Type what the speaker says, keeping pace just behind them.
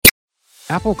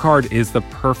Apple Card is the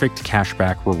perfect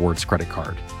cashback rewards credit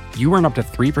card. You earn up to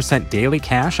 3% daily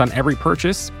cash on every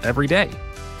purchase every day.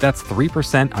 That's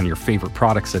 3% on your favorite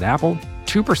products at Apple,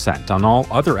 2% on all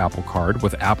other Apple Card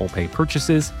with Apple Pay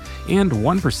purchases, and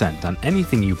 1% on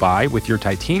anything you buy with your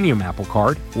titanium Apple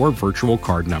Card or virtual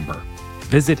card number.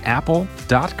 Visit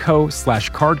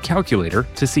apple.co/card calculator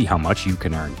to see how much you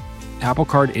can earn. Apple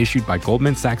Card issued by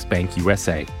Goldman Sachs Bank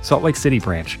USA, Salt Lake City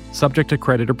branch, subject to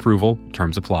credit approval,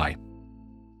 terms apply.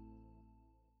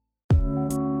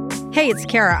 Hey, it's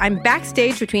Kara. I'm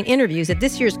backstage between interviews at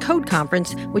this year's Code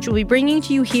Conference, which we'll be bringing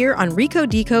to you here on Recode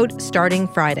Decode starting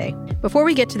Friday. Before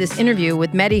we get to this interview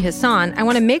with Mehdi Hasan, I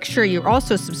want to make sure you're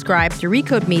also subscribed to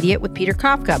Recode Media with Peter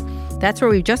Kafka. That's where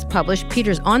we've just published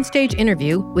Peter's onstage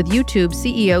interview with YouTube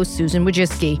CEO Susan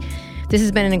Wojcicki. This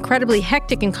has been an incredibly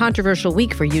hectic and controversial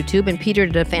week for YouTube, and Peter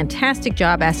did a fantastic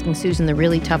job asking Susan the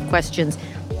really tough questions.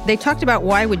 They talked about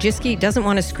why Wojcicki doesn't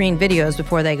want to screen videos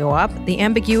before they go up, the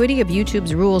ambiguity of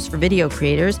YouTube's rules for video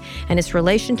creators, and its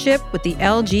relationship with the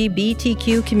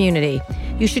LGBTQ community.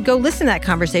 You should go listen to that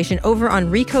conversation over on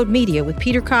Recode Media with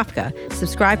Peter Kafka.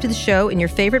 Subscribe to the show in your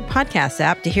favorite podcast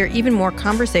app to hear even more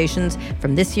conversations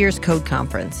from this year's Code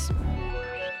Conference.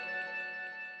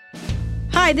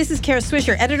 Hi, this is Kara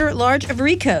Swisher, editor-at-large of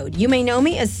Recode. You may know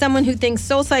me as someone who thinks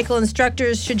SoulCycle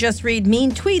instructors should just read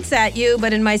mean tweets at you,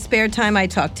 but in my spare time I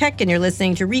talk tech, and you're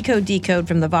listening to Recode Decode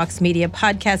from the Vox Media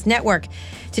Podcast Network.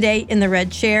 Today in the red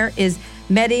chair is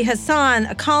Mehdi Hasan,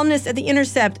 a columnist at The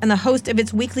Intercept and the host of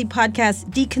its weekly podcast,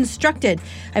 Deconstructed.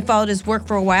 I followed his work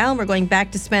for a while, and we're going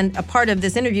back to spend a part of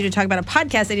this interview to talk about a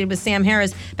podcast I did with Sam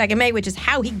Harris back in May, which is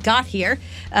how he got here.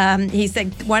 He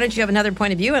said, why don't you have another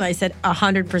point of view? And I said,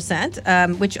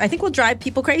 100%, which I think will drive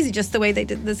people crazy, just the way they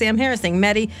did the Sam Harris thing.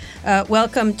 Mehdi,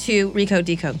 welcome to Recode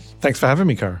Decode. Thanks for having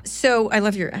me, Cara. So I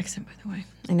love your accent, by the way.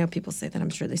 I know people say that. I'm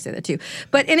sure they say that too.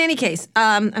 But in any case,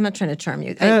 I'm not trying to charm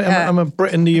you. I'm a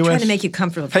Brit in the US. I'm trying to make you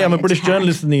comfortable. Hey, I'm a British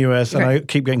journalist in the US, and I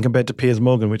keep getting compared to Piers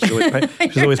Morgan, which is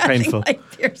always painful. Like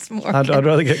Piers Morgan. I'd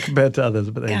rather get compared to others.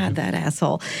 But God, that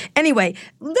asshole. Anyway,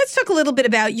 let's talk a little bit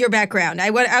about your background.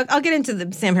 I'll get into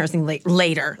the Sam Harris thing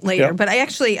later. Yep. But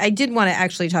I did want to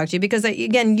actually talk to you because,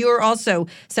 again, you're also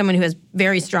someone who has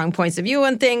very strong points of view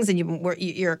on things, and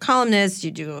you're a columnist.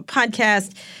 You do a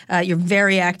podcast. You're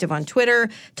very active on Twitter.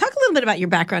 Talk a little bit about your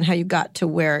background, how you got to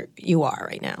where you are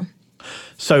right now.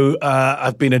 So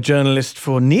I've been a journalist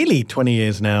for nearly 20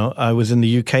 years now. I was in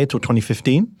the UK till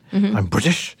 2015. Mm-hmm. I'm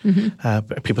British.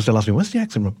 Mm-hmm. People still ask me, what's the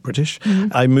accent? I'm British. Mm-hmm.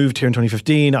 I moved here in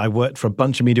 2015. I worked for a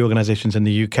bunch of media organizations in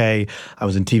the UK. I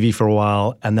was in TV for a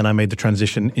while, and then I made the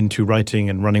transition into writing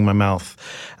and running my mouth.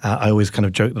 I always kind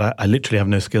of joke that I literally have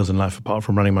no skills in life apart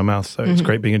from running my mouth, so it's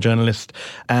great being a journalist.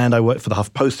 And I worked for the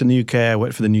HuffPost in the UK. I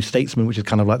worked for the New Statesman, which is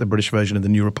kind of like the British version of the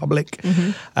New Republic.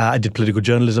 Mm-hmm. I did political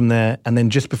journalism there. And then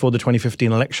just before the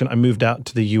 2015 election, I moved out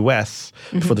to the US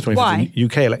for the 2015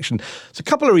 UK election. So a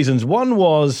couple of reasons. One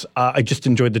was I just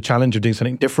enjoyed the challenge of doing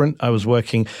something different. I was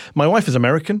working. My wife is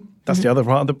American. That's the other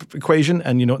part of the equation.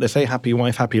 And you know what they say, happy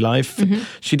wife, happy life. Mm-hmm.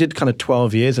 She did kind of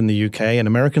 12 years in the UK. And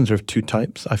Americans are of two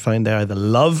types. I find they either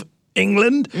love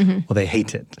England or they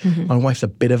hate it. Mm-hmm. My wife's a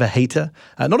bit of a hater.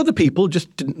 Not of the people,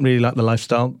 just didn't really like the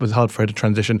lifestyle. It was hard for her to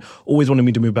transition. Always wanted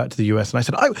me to move back to the US. And I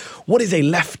said, what is a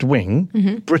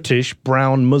left-wing, British,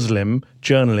 brown, Muslim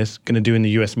journalist going to do in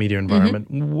the US media environment?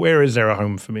 Where is there a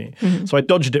home for me? So I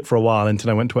dodged it for a while until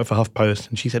I went to work for HuffPost.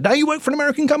 And she said, now you work for an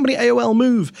American company, AOL,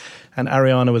 move. And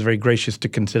Ariana was very gracious to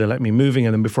consider letting me moving.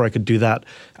 And then before I could do that,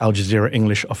 Al Jazeera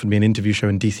English offered me an interview show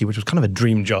in DC, which was kind of a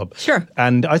dream job. Sure.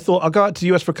 And I thought, I'll go out to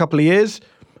the US for a couple of years,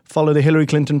 follow the Hillary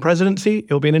Clinton presidency.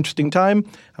 It'll be an interesting time.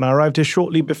 And I arrived here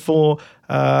shortly before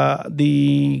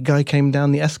the guy came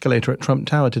down the escalator at Trump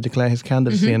Tower to declare his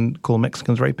candidacy and call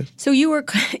Mexicans rapists. So you were,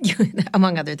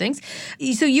 among other things,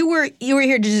 so you were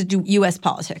here to just do U.S.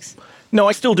 politics. No,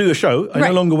 I still do a show. I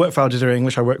no longer work for Al Jazeera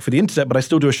English. I work for The Intercept, but I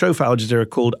still do a show for Al Jazeera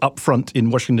called Upfront in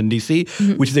Washington, D.C.,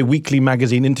 which is a weekly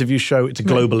magazine interview show. It's a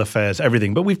global affairs,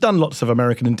 everything. But we've done lots of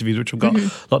American interviews, which have got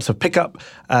lots of pickup.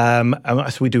 And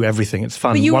so we do everything. It's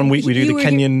fun. One week we do the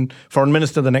Kenyan foreign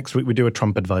minister. The next week we do a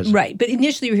Trump advisor. Right. But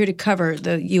initially you were here to cover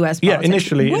the U.S. politics. Yeah,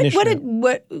 initially.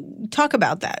 Talk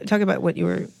about that. Talk about what you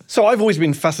were... So I've always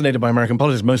been fascinated by American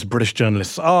politics. Most British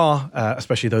journalists are,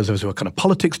 especially those of us who are kind of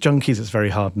politics junkies. It's very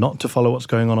hard not to follow what's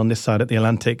going on this side of the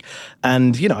Atlantic.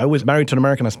 And, you know, I was married to an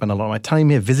American. I spent a lot of my time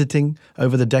here visiting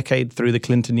over the decade through the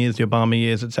Clinton years, the Obama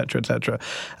years, et cetera, et cetera.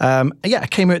 I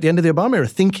came here at the end of the Obama era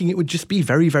thinking it would just be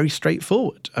very, very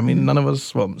straightforward. I mean,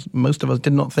 most of us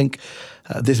did not think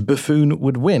this buffoon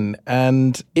would win.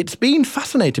 And it's been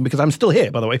fascinating because I'm still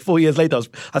here, by the way, 4 years later.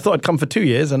 I thought I'd come for 2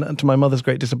 years, and to my mother's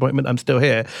great disappointment, I'm still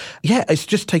here. Yeah, it's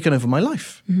just taken over my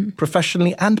life,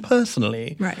 professionally and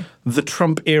personally. Right. The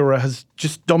Trump era has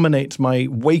just dominates my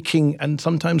waking and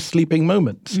sometimes sleeping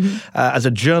moments. As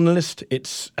a journalist,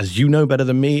 it's, as you know better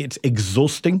than me, it's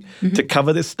exhausting to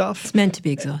cover this stuff. It's meant to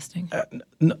be exhausting.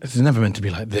 No, it's never meant to be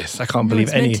like this. I can't believe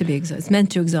it's any. Meant to be it's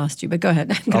meant to exhaust you. But go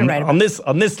ahead. I'm going to write about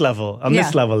this level.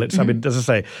 This level, it's. I mean, as I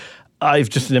say, I've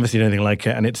just never seen anything like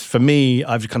it, and it's, for me,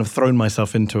 I've kind of thrown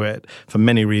myself into it for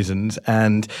many reasons.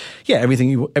 And yeah, every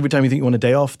time you think you want a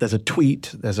day off, there's a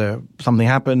tweet, something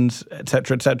happens,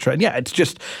 etc., etc. And yeah, it's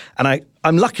just, and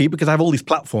I'm lucky because I have all these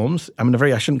platforms.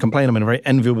 I shouldn't complain. I'm in a very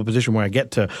enviable position where I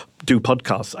get to do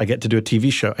podcasts. I get to do a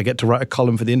TV show. I get to write a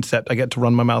column for The Intercept. I get to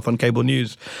run my mouth on cable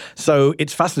news. So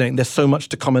it's fascinating. There's so much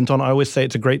to comment on. I always say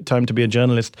it's a great time to be a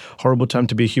journalist, horrible time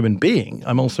to be a human being.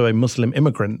 I'm also a Muslim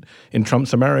immigrant in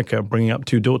Trump's America, bringing up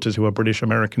 2 daughters who are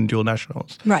British-American dual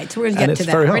nationals. Right. So we're going to get to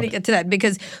that. We're going to get to that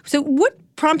because, so what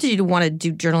prompted you to want to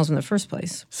do journalism in the first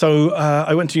place? So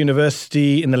I went to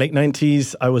university in the late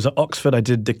 90s. I was at Oxford. I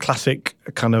did the classic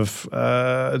kind of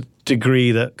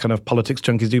degree that kind of politics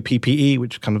junkies do, PPE,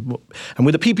 and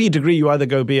with a PPE degree, you either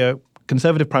go be a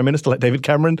Conservative Prime Minister like David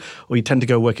Cameron, or you tend to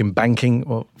go work in banking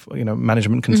or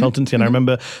management consultancy. And I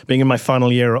remember being in my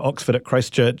final year at Oxford at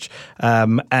Christ Church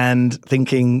and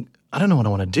thinking, I don't know what I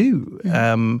want to do.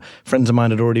 Friends of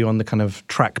mine had already on the kind of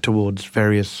track towards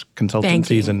various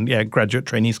consultancies and graduate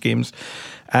trainee schemes.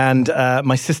 And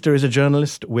my sister is a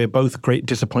journalist. We're both great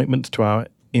disappointments to our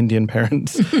Indian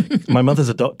parents. My mother's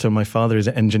a doctor, my father is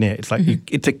an engineer. It's like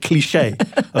it's a cliche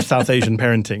of South Asian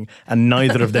parenting, and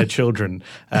neither of their children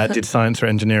did science or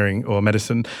engineering or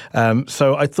medicine.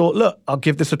 So I thought, look, I'll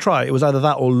give this a try. It was either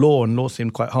that or law, and law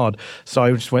seemed quite hard. So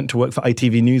I just went to work for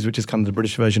ITV News, which is kind of the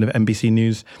British version of NBC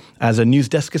News, as a news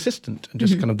desk assistant, and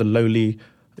just kind of the lowly,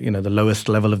 the lowest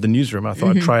level of the newsroom. I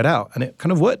thought I'd try it out, and it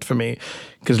kind of worked for me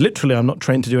because literally I'm not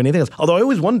trained to do anything else. Although I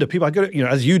always wonder, people, I go,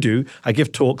 as you do, I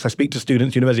give talks, I speak to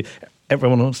students, university,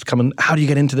 everyone wants to come and, how do you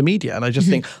get into the media? And I just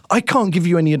think, I can't give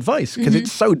you any advice because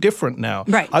it's so different now.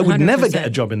 Right, I would never get a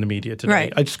job in the media today.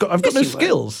 Right. I've got no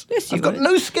skills. Yes, I've got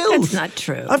no skills. That's not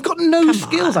true. I've got no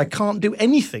skills. I can't do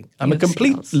anything. I'm a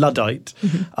complete Luddite.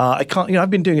 I can't, I've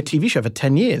been doing a TV show for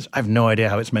 10 years. I have no idea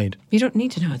how it's made. You don't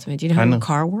need to know how it's made. Do you know how a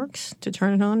car works to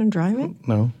turn it on and drive it?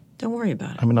 No. Don't worry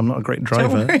about it. I mean, I'm not a great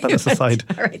driver. But that's aside.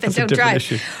 All right, then that's don't a different drive.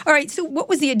 issue. All right, so what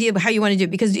was the idea of how you want to do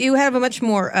it? Because you have a much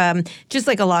more, just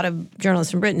like a lot of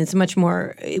journalists in Britain, it's much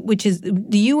more, which is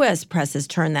the U.S. press has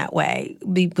turned that way.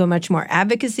 We go much more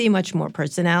advocacy, much more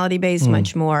personality-based,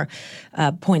 much more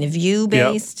point of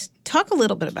view-based. Yep. Talk a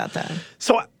little bit about that.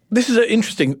 So this is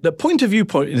the point of view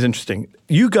point is interesting.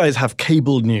 You guys have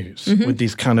cable news with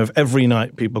these kind of every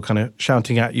night people kind of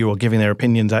shouting at you or giving their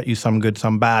opinions at you, some good,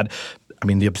 some bad. I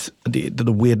mean,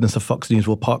 the weirdness of Fox News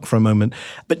will park for a moment.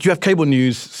 But you have cable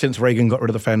news since Reagan got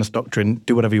rid of the fairness doctrine,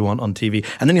 do whatever you want on TV.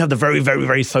 And then you have the very, very,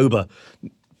 very sober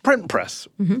print press.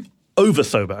 Over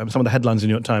sober. I mean, some of the headlines in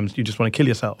the New York Times, you just want to kill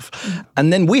yourself.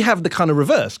 And then we have the kind of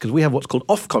reverse, because we have what's called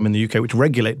Ofcom in the UK, which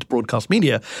regulates broadcast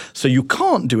media. So you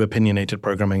can't do opinionated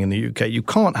programming in the UK. You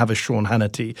can't have a Sean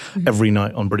Hannity every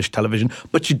night on British television.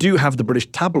 But you do have the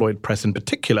British tabloid press in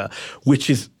particular, which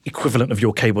is equivalent of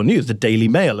your cable news, the Daily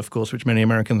Mail, of course, which many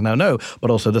Americans now know, but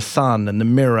also the Sun and the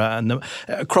Mirror and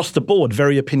across the board,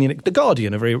 very opinionated. The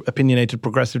Guardian, a very opinionated,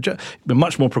 progressive, but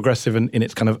much more progressive in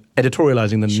its kind of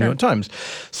editorializing than the New York Times.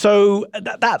 So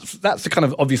that's the kind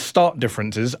of obvious stark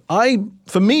differences.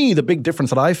 For me, the big difference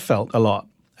that I felt a lot,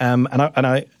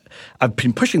 I've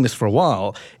been pushing this for a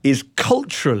while, is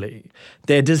culturally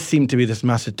there does seem to be this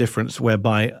massive difference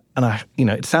whereby,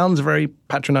 it sounds very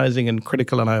patronizing and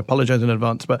critical, and I apologize in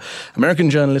advance, but American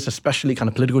journalists, especially kind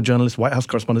of political journalists, White House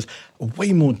correspondents, are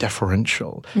way more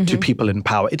deferential to people in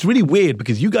power. It's really weird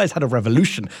because you guys had a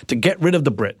revolution to get rid of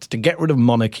the Brits, to get rid of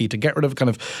monarchy, to get rid of kind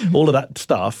of all of that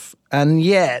stuff. And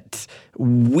yet,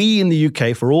 we in the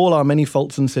UK, for all our many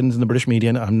faults and sins in the British media,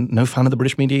 and I'm no fan of the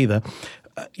British media either,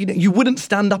 you wouldn't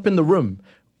stand up in the room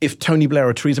if Tony Blair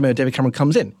or Theresa May or David Cameron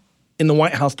comes in. In the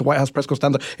White House, the White House press corps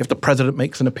stands up if the president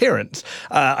makes an appearance.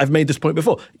 I've made this point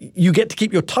before. You get to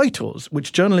keep your titles,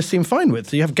 which journalists seem fine with.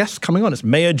 So you have guests coming on. It's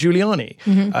Mayor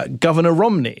Giuliani, Governor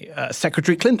Romney,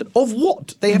 Secretary Clinton. Of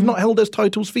what? They have not held those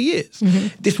titles for years.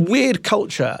 This weird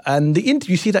culture. And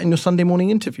you see that in your Sunday morning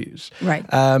interviews. Right.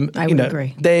 I would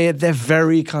agree. They're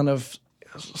very kind of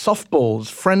softballs,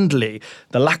 friendly,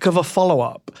 the lack of a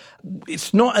follow-up.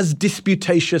 It's not as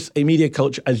disputatious a media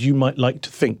culture as you might like to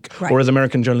think, or as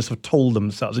American journalists have told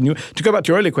themselves. And to go back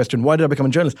to your earlier question, why did I become a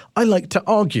journalist? I like to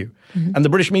argue. And the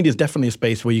British media is definitely a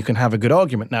space where you can have a good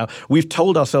argument. Now, we've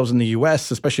told ourselves in the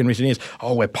US, especially in recent years,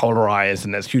 we're polarized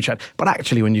and there's huge chat. But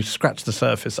actually, when you scratch the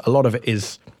surface, a lot of it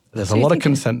is, there's a lot of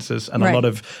consensus and a lot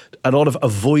of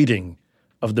avoiding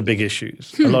of the big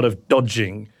issues, a lot of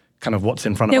dodging kind of what's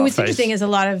in front of our face. What's interesting is a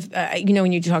lot of,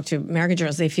 when you talk to American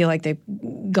journalists, they feel like they've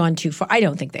gone too far. I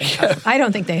don't think they have. I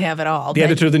don't think they have at all. The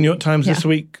editor of the New York Times this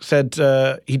week said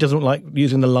he doesn't like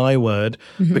using the lie word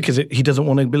because he doesn't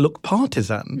want to look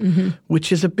partisan,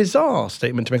 which is a bizarre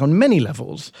statement to make on many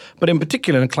levels. But in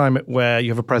particular, in a climate where you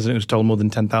have a president who's told more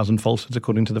than 10,000 falsehoods,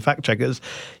 according to the fact checkers,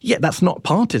 that's not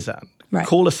partisan. Right.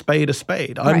 Call a spade a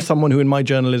spade. I'm someone who in my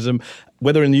journalism,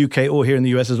 whether in the UK or here in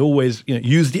the US, has always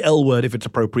use the L word if it's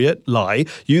appropriate, lie.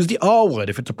 Use the R word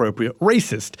if it's appropriate,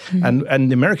 racist. And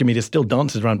the American media still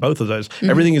dances around both of those.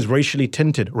 Everything is racially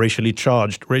tinted, racially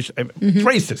charged,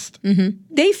 racist.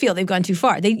 They feel they've gone too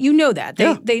far. You know that.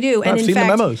 They do. I've seen the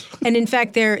memos. And in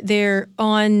fact, they're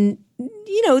on...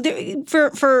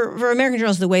 for American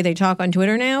journalists, the way they talk on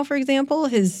Twitter now, for example,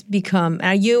 has become...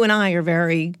 you and I are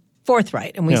very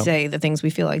forthright, and we say the things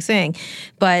we feel like saying.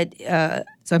 But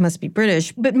so I must be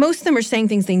British. But most of them are saying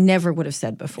things they never would have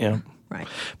said before. Yeah. Right.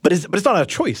 But it's not our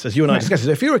choice, as you and I discussed.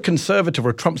 So if you're a conservative or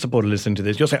a Trump supporter listening to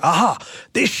this, you'll say,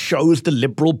 this shows the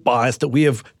liberal bias that we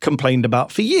have complained about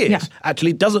for years. Yeah.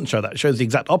 Actually, it doesn't show that. It shows the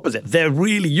exact opposite.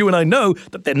 You and I know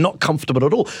that they're not comfortable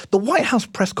at all. The White House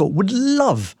press corps would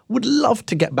love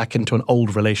to get back into an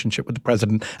old relationship with the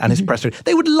president and his press secretary.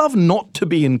 They would love not to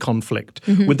be in conflict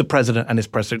with the president and his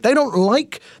press secretary. They don't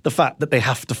like the fact that they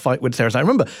have to fight with Sarah Sanders.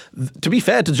 Remember, to be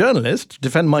fair to journalists, to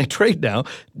defend my trade now,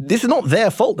 this is not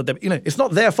their fault that it's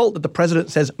not their fault that the president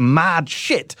says mad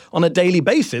shit on a daily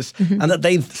basis and that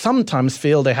they sometimes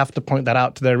feel they have to point that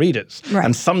out to their readers. Right.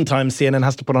 And sometimes CNN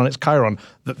has to put on its chyron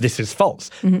that this is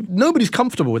false. Nobody's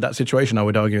comfortable with that situation, I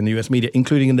would argue, in the US media,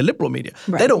 including in the liberal media.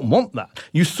 Right. They don't want that.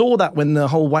 You saw that when the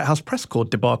whole White House press corps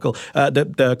debacle,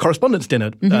 the Correspondents' Dinner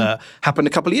happened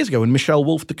a couple of years ago when Michelle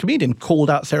Wolf, the comedian,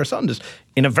 called out Sarah Sanders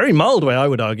in a very mild way, I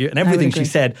would argue, and everything she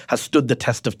said has stood the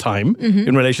test of time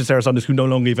in relation to Sarah Sanders, who no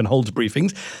longer even holds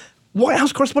briefings. White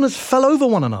House correspondents fell over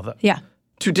one another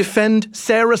to defend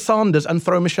Sarah Sanders and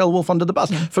throw Michelle Wolf under the bus.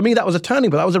 Yeah. For me, that was a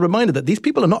turning point. That was a reminder that these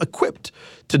people are not equipped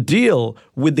to deal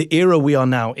with the era we are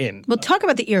now in. Well, talk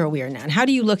about the era we are now, and how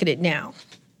do you look at it now?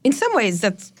 In some ways,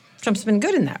 Trump's been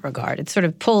good in that regard. It's sort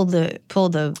of pulled the.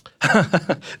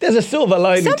 There's a silver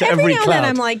lining to every cloud. And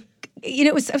I'm like,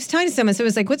 I was talking to someone, so it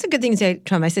was like, what's a good thing to say to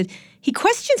Trump? I said, he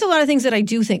questions a lot of things that I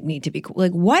do think need to be cool.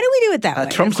 Like, why do we do it that way?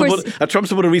 A Trump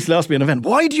supporter recently asked me at an event,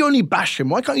 why do you only bash him?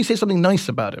 Why can't you say something nice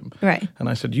about him? Right. And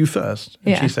I said, you first.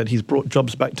 And she said, he's brought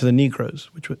jobs back to the Negroes,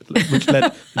 which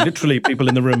led literally people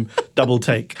in the room double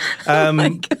take.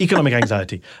 Economic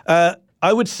anxiety.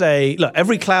 I would say, look,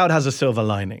 every cloud has a silver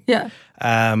lining. Yeah.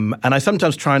 And I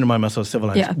sometimes try and remind myself of silver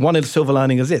linings. Yeah. One of the silver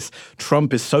lining is this.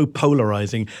 Trump is so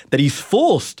polarizing that he's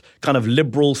forced kind of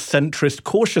liberal, centrist,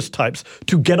 cautious types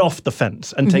to get off the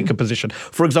fence and take a position.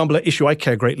 For example, an issue I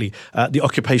care greatly, the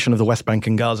occupation of the West Bank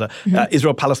and Gaza.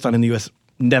 Israel-Palestine in the US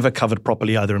never covered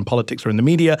properly either in politics or in the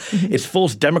media. It's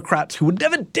forced Democrats who would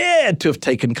never dared to have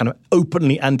taken kind of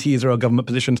openly anti-Israel government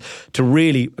positions to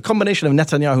really, a combination of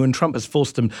Netanyahu and Trump has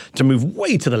forced them to move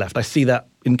way to the left. I see that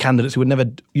in candidates who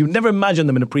you would never imagine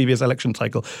them in a previous election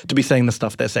cycle to be saying the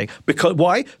stuff they're saying.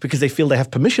 Why? Because they feel they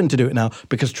have permission to do it now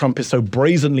because Trump is so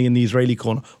brazenly in the Israeli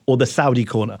corner or the Saudi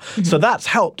corner. So that's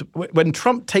helped. When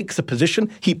Trump takes a position,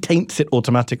 he taints it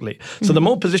automatically. So the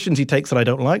more positions he takes that I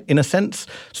don't like, in a sense,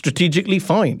 strategically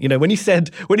fine. When he said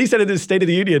in his State of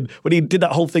the Union, when he did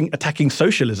that whole thing attacking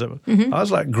socialism, I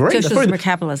was like, great. Socialism or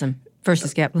capitalism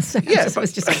versus capitalism. Yeah, it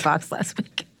was just on Fox last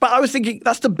week. But I was thinking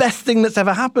that's the best thing that's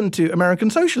ever happened to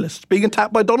American socialists, being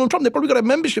attacked by Donald Trump. They probably got a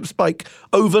membership spike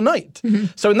overnight.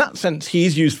 So in that sense,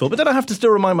 he's useful. But then I have to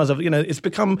still remind myself, it's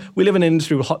become, we live in an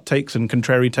industry with hot takes and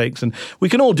contrary takes, and we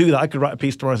can all do that. I could write a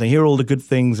piece tomorrow saying, here are all the good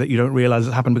things that you don't realize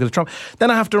that happened because of Trump.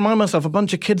 Then I have to remind myself, a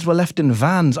bunch of kids were left in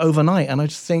vans overnight. And I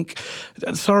just think,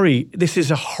 sorry, this is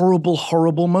a horrible,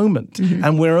 horrible moment.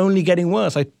 And we're only getting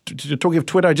worse. Talking of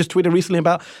Twitter, I just tweeted recently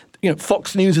about,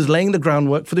 Fox News is laying the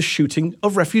groundwork for the shooting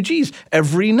of refugees.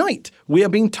 Every night we are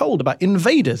being told about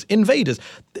invaders.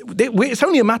 It's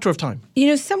only a matter of time.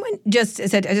 Someone just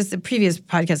said, the previous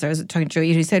podcast I was talking to,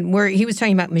 he said he was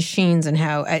talking about machines and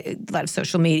how a lot of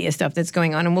social media stuff that's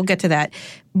going on, and we'll get to that.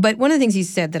 But one of the things he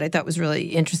said that I thought was really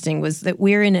interesting was that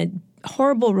we're in a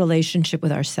horrible relationship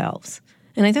with ourselves.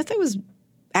 And I thought that was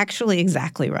actually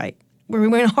exactly right. where we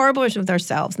were in a horrible relationship with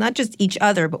ourselves, not just each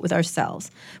other, but with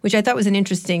ourselves, which I thought was an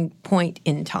interesting point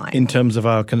in time. In terms of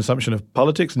our consumption of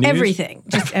politics, news? Everything.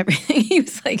 Just everything. He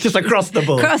was like... Just across the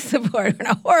board. Across the board. We're in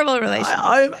a horrible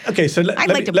relationship. I'd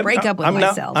like to break up with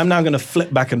myself. I'm now going to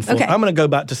flip back and forth. Okay. I'm going to go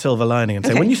back to silver lining and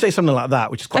say, when you say something like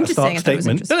that, which is quite a stark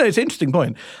statement. No, it's an interesting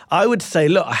point. I would say,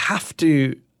 look, I have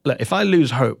to... Look, if I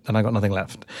lose hope, then I got nothing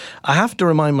left. I have to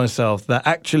remind myself that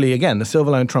actually, again, the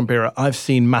silver lining Trump era, I've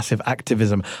seen massive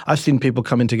activism. I've seen people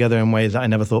coming together in ways that I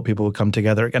never thought people would come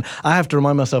together again. I have to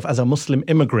remind myself as a Muslim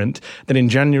immigrant that in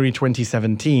January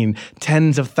 2017,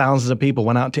 tens of thousands of people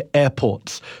went out to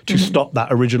airports to stop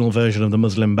that original version of the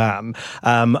Muslim ban.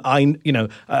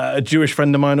 A Jewish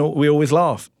friend of mine, we always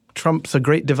laugh. Trump's a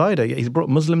great divider. He's brought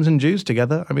Muslims and Jews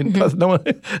together. I mean, no one,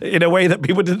 in a way that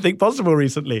people didn't think possible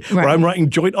recently. Right. Where I'm writing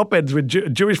joint op-eds with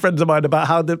Jewish friends of mine about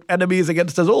how the enemy is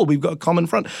against us all. We've got a common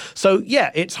front. So,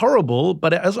 yeah, it's horrible,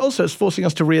 but it's forcing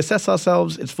us to reassess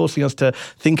ourselves. It's forcing us to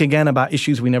think again about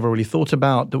issues we never really thought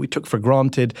about, that we took for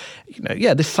granted.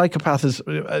 This psychopath has,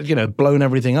 blown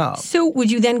everything up. So would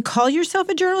you then call yourself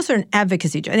a journalist or an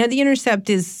advocaist? I know The Intercept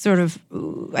is sort of,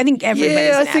 I think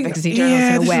everybody's an advocacy journalist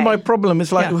in a way. This is my problem.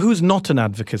 It's like, who's not an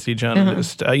advocacy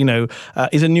journalist?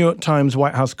 Is a New York Times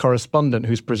White House correspondent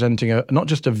who's presenting not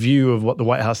just a view of what the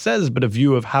White House says, but a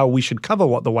view of how we should cover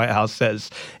what the White House says.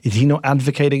 Is he not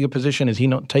advocating a position? Is he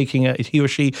not is he or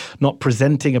she not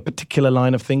presenting a particular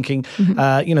line of thinking?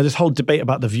 This whole debate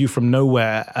about the view from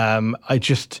nowhere. I'm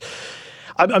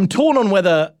torn on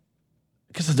whether,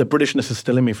 because the Britishness is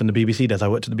still in me from the BBC days. I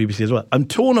worked at the BBC as well. I'm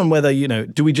torn on whether,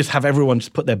 do we just have everyone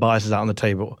just put their biases out on the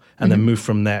table and then move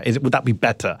from there? Would that be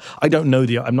better? I don't know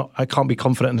I can't be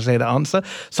confident to say the answer.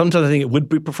 Sometimes I think it would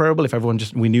be preferable if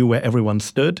we knew where everyone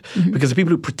stood, because the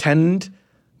people who pretend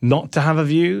not to have a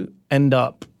view end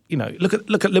up, look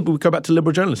at liberal, we go back to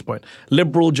liberal journalists' point.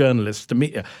 Liberal journalists, the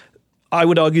media, I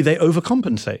would argue they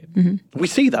overcompensate. We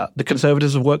see that. The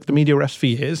Conservatives have worked the media rest for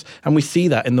years, and we see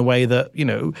that in the way that,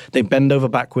 they bend over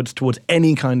backwards towards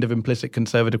any kind of implicit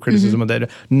conservative criticism. They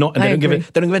don't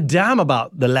give a damn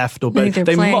about the left or both. They're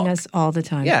playing us all the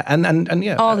time. Yeah, and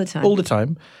all the time. All the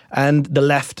time. And the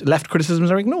left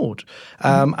criticisms are ignored.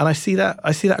 And I see that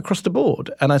across the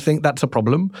board. And I think that's a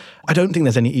problem. I don't think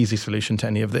there's any easy solution to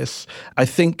any of this. I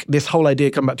think this whole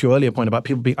idea, come back to your earlier point about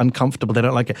people being uncomfortable, they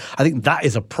don't like it. I think that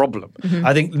is a problem.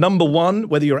 I think, number one,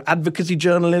 whether you're an advocacy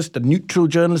journalist, a neutral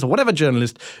journalist, or whatever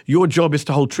journalist, your job is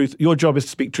to hold truth. Your job is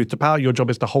to speak truth to power. Your job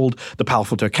is to hold the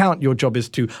powerful to account. Your job is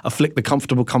to afflict the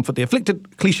comfortable, comfort the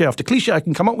afflicted. Cliche after cliche I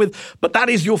can come up with. But that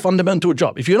is your fundamental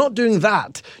job. If you're not doing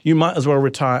that, you might as well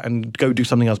retire and go do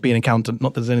something else, be an accountant.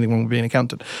 Not that there's anything wrong with being an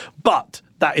accountant. But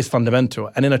that is fundamental.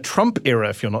 And in a Trump era,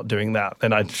 if you're not doing that,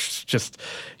 then I just,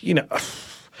 Okay.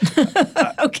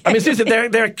 I mean, seriously,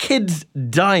 there are kids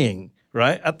dying.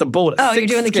 Right? At the border. Oh, you're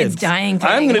doing the kids dying thing.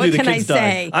 I'm going to do the kids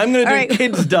dying. I'm going to do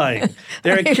kids dying.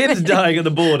 There are kids dying at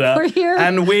the border. We're here.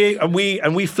 And we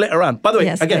flit around. By the way,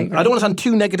 again, I don't want to sound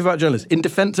too negative about journalists. In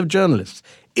defense of journalists,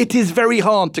 it is very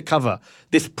hard to cover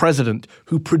this president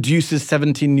who produces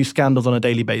 17 new scandals on a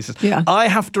daily basis. Yeah. I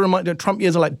have to remind Trump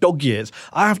years are like dog years.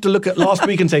 I have to look at last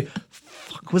week and say,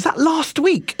 was that last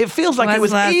week? It feels like it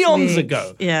was eons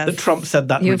ago that Trump said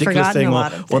that ridiculous thing.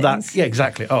 Or that, yeah,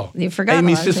 exactly. Oh, you forgot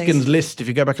Amy Siskin's list, if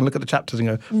you go back and look at the chapters and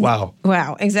go, wow.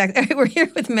 Wow, exactly. We're here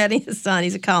with Mehdi Hasan.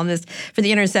 He's a columnist for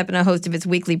The Intercept and a host of its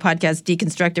weekly podcast,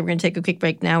 Deconstructed. We're going to take a quick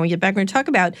break now. When we get back, we're going to talk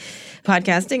about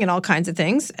podcasting and all kinds of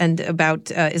things, and about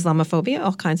Islamophobia,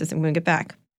 all kinds of things. We're going to get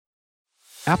back.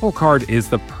 Apple Card is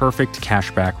the perfect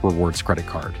cashback rewards credit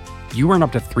card. You earn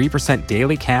up to 3%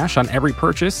 daily cash on every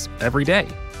purchase every day.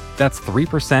 That's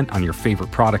 3% on your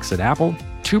favorite products at Apple,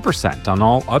 2% on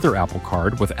all other Apple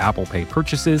Card with Apple Pay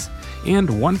purchases, and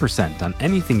 1% on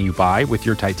anything you buy with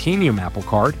your titanium Apple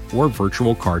Card or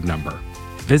virtual card number.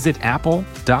 Visit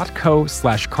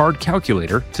apple.co/card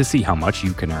calculator to see how much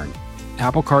you can earn.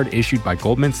 Apple Card issued by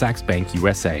Goldman Sachs Bank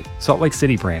USA, Salt Lake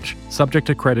City branch, subject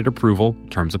to credit approval,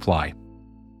 terms apply.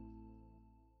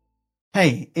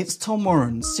 Hey, it's Tom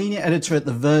Warren, senior editor at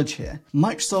The Verge here.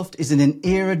 Microsoft is in an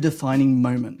era-defining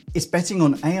moment. It's betting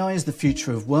on AI as the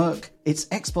future of work, its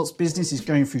Xbox business is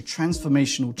going through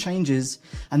transformational changes,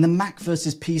 and the Mac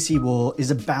versus PC war is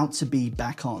about to be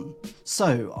back on.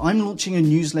 So, I'm launching a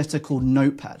newsletter called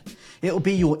Notepad. It'll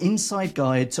be your inside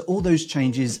guide to all those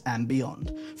changes and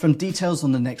beyond. From details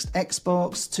on the next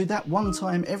Xbox, to that one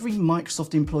time every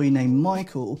Microsoft employee named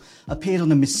Michael appeared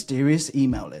on a mysterious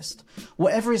email list.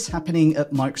 Whatever is happening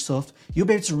at Microsoft, you'll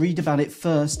be able to read about it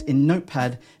first in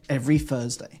Notepad every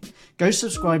Thursday. Go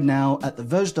subscribe now at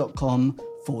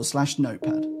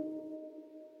theverge.com/Notepad.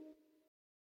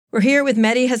 We're here with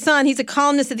Mehdi Hasan. He's a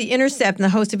columnist at The Intercept and the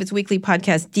host of its weekly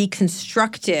podcast,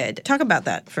 Deconstructed. Talk about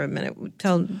that for a minute.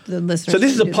 Tell the listeners. So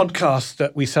this is a podcast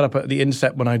that we set up at The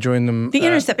Intercept when I joined them. The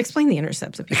Intercept. Explain The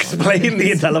Intercept. So people Explain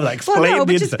The Intercept. I love that. Explain well, no, The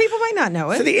but Intercept. People might not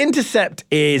know it. So The Intercept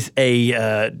is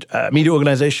a media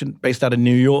organization based out of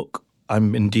New York.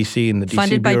 I'm in DC in the DC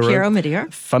Funded bureau. by Pierre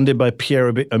Omidyar. Funded by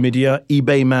Pierre Omidyar,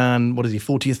 eBay man. What is he?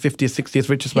 40th, 50th, 60th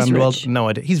richest man in the world? No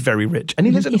idea. He's very rich, and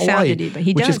he lives in Hawaii,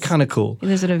 which is kind of cool. He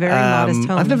lives in a very modest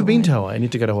home. I've never been to Hawaii. I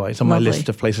need to go to Hawaii. It's on my list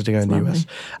of places to go in the US.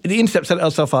 The Intercept set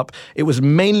itself up. It was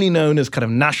mainly known as kind of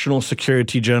national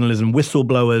security journalism,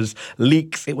 whistleblowers,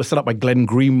 leaks. It was set up by Glenn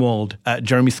Greenwald,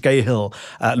 Jeremy Scahill,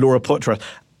 Laura Poitras,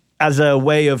 as a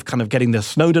way of kind of getting the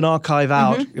Snowden archive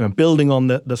out, building on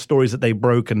the stories that they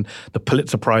broke and the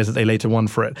Pulitzer Prize that they later won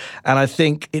for it. And I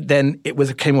think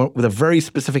it came up with a very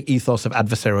specific ethos of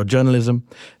adversarial journalism,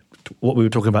 what we were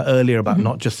talking about earlier about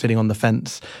not just sitting on the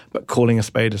fence, but calling a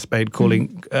spade,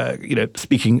 calling,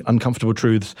 speaking uncomfortable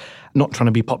truths, not trying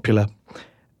to be popular.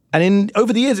 And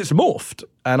over the years, it's morphed.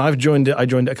 And I joined it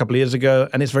a couple of years ago,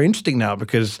 and it's very interesting now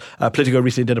because Politico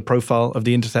recently did a profile of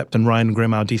The Intercept and Ryan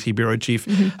Grim, our DC bureau chief,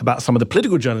 about some of the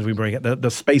political journalism we bring. The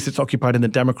space it's occupied in the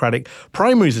Democratic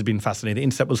primaries has been fascinating. The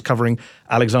Intercept was covering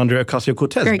Alexandria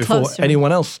Ocasio-Cortez before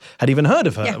anyone else had even heard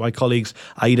of her. Yeah. My colleagues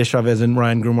Aida Chavez and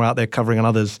Ryan Grim were out there covering on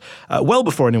others well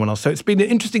before anyone else. So it's been an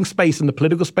interesting space in the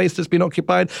political space that's been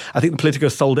occupied. I think the Politico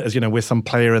sold it as, we're some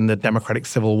player in the Democratic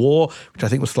Civil War, which I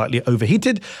think was slightly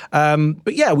overheated.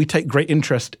 But yeah, we take great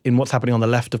interest in what's happening on the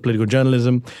left of political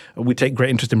journalism. We take great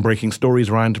interest in breaking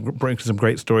stories. Ryan breaks some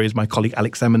great stories. My colleague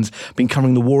Alex Emmons been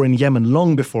covering the war in Yemen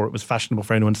long before it was fashionable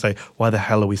for anyone to say, why the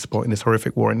hell are we supporting this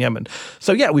horrific war in Yemen?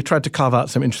 So yeah, we've tried to carve out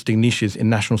some interesting niches in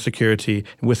national security,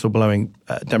 whistleblowing,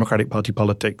 Democratic Party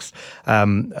politics,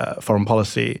 foreign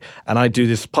policy. And I do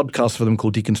this podcast for them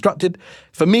called Deconstructed.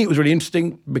 For me, it was really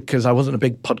interesting because I wasn't a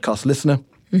big podcast listener.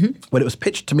 When it was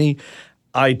pitched to me,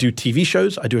 I do TV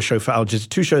shows. I do a show for Al Jazeera,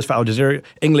 2 shows for Al Jazeera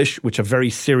English, which are very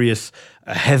serious,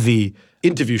 heavy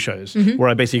interview shows where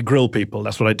I basically grill people.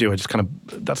 That's what I do.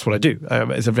 That's what I do.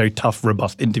 It's a very tough,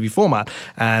 robust interview format.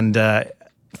 And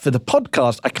for the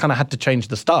podcast, I kind of had to change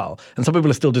the style. And some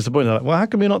people are still disappointed. They're like, well, how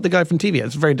come you're not the guy from TV?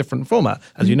 It's a very different format,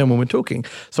 as you know, when we're talking.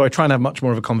 So I try and have much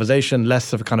more of a conversation,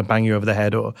 less of a kind of bang you over the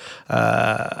head or...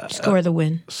 score the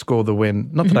win. Score the win.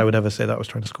 Not that I would ever say that I was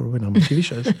trying to score a win on my TV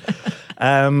shows.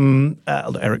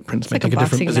 Eric Prince may take a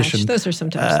different position. Those are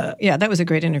sometimes... that was a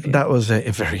great interview. That was a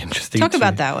very interesting... Talk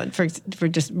about that one for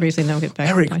just briefly, then we'll get back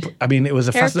Eric, to it. I mean, it was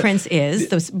a Eric Prince is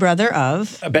the brother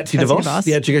of... Betsy DeVos,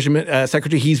 the education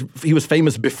secretary. He was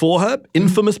famous before her,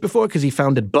 infamous before, because he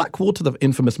founded Blackwater, the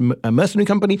infamous mercenary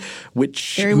company,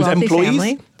 whose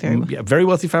employees... Very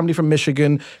wealthy family from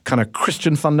Michigan, kind of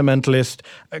Christian fundamentalist,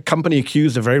 a company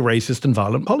accused of very racist and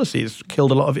violent policies,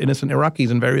 killed a lot of innocent Iraqis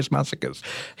in various massacres.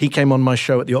 He came on my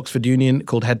show at the Oxford Union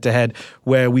called Head to Head,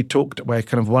 where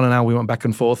kind of 1 hour we went back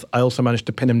and forth. I also managed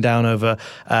to pin him down over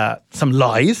some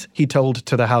lies he told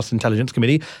to the House Intelligence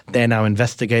Committee. They're now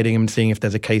investigating him and seeing if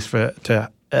there's a case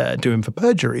to do him for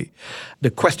perjury. The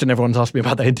question everyone's asked me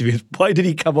about that interview is, why did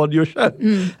he come on your show?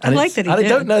 I like that he did. I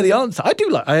don't know the answer.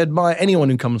 I admire anyone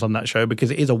who comes on that show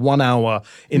because it is a 1 hour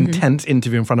intense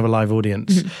interview in front of a live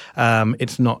audience.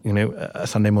 It's not, a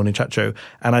Sunday morning chat show.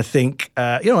 And I think,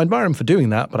 I admire him for doing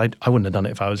that, but I wouldn't have done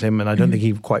it if I was him. And I don't think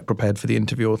he quite prepared for the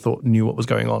interview or knew what was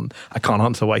going on. I can't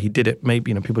answer why he did it.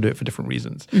 Maybe, people do it for different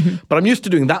reasons. But I'm used to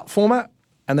doing that format.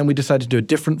 And then we decided to do a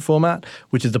different format,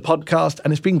 which is the podcast.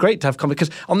 And it's been great to have conversations.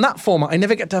 Because on that format, I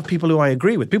never get to have people who I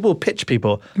agree with. People will pitch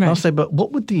people. Right. And I'll say, but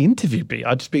what would the interview be?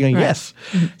 I'd just be going, yes.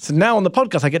 So now on the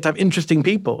podcast, I get to have interesting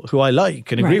people who I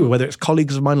like and agree with, whether it's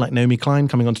colleagues of mine like Naomi Klein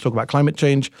coming on to talk about climate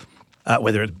change,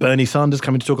 whether it's Bernie Sanders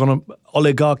coming to talk on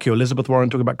oligarchy or Elizabeth Warren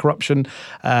talking about corruption.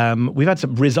 We've had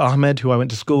some Riz Ahmed, who I went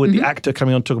to school with, the actor,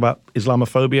 coming on to talk about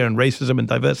Islamophobia and racism and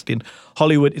diversity in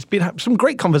Hollywood. It's been some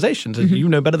great conversations. You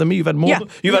know better than me. You've had more.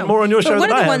 Had more on your show than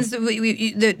I have. One of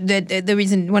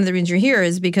the reasons you're here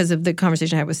is because of the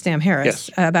conversation I had with Sam Harris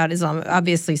about Islam.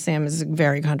 Obviously, Sam is a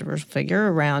very controversial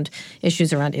figure around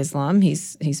issues around Islam.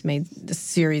 He's made a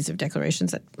series of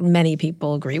declarations that many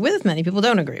people agree with, many people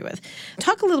don't agree with.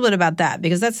 Talk a little bit about that,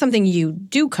 because that's something you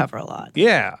do cover a lot.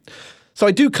 Yeah. So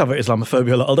I do cover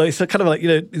Islamophobia a lot, although it's kind of like,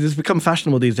 it's become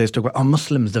fashionable these days to talk about,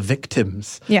 Muslims, the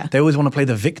victims. Yeah. They always want to play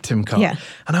the victim card. Yeah.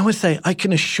 And I always say, I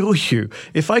can assure you,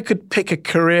 if I could pick a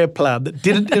career plan that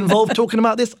didn't involve talking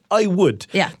about this, I would.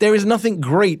 Yeah. There is nothing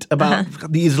great about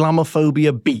the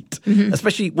Islamophobia beat,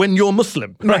 especially when you're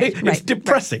Muslim, right? It's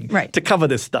depressing to cover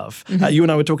this stuff. You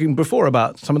and I were talking before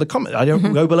about some of the comments. I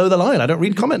don't go below the line. I don't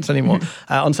read comments anymore.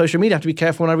 On social media, I have to be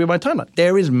careful when I read my timeline.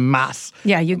 There is mass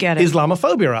you get it.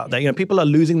 Islamophobia out there. People are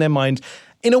losing their minds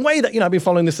in a way that, I've been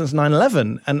following this since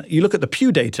 9/11, and you look at the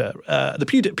Pew data. The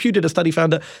Pew did a study,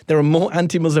 found that there are more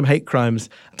anti-Muslim hate crimes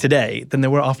today than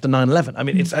there were after 9/11. I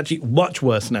mean, it's actually much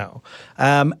worse now.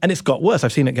 And it's got worse.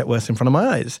 I've seen it get worse in front of my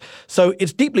eyes. So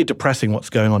it's deeply depressing what's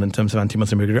going on in terms of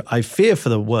anti-Muslim bigotry. I fear for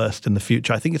the worst in the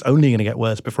future. I think it's only going to get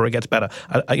worse before it gets better.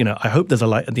 I hope there's a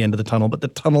light at the end of the tunnel, but the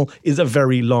tunnel is a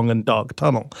very long and dark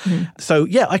tunnel. So,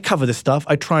 I cover this stuff.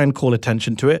 I try and call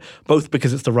attention to it, both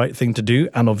because it's the right thing to do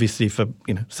and obviously for,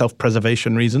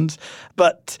 self-preservation reasons.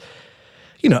 But,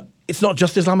 it's not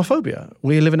just Islamophobia.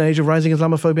 We live in an age of rising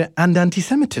Islamophobia and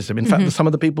anti-Semitism. In fact, some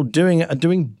of the people doing it are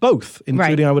doing both,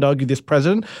 including, I would argue, this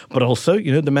president, but also,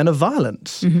 the men of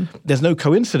violence. There's no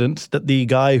coincidence that the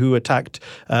guy who attacked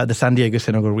the San Diego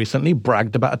synagogue recently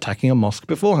bragged about attacking a mosque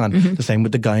beforehand. The same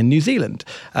with the guy in New Zealand.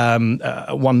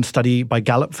 One study by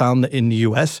Gallup found that in the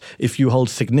US, if you hold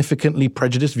significantly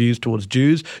prejudiced views towards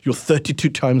Jews, you're 32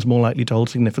 times more likely to hold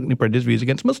significantly prejudiced views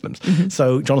against Muslims.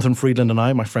 So Jonathan Friedland and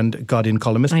I, my friend, Guardian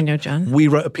columnist, I know, John. We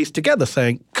wrote a piece together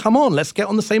saying, come on, let's get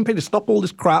on the same page. Stop all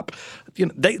this crap.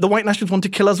 The white nationalists want to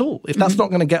kill us all. If that's not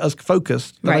going to get us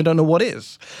focused, then I don't know what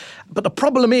is. But the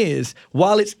problem is,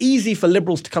 while it's easy for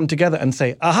liberals to come together and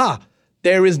say, aha,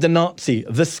 there is the Nazi,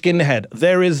 the skinhead,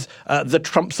 there is the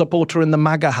Trump supporter in the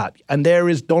MAGA hat, and there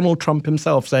is Donald Trump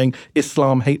himself saying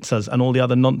Islam hates us and all the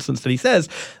other nonsense that he says.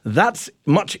 That's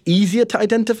much easier to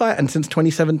identify. And since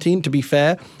 2017, to be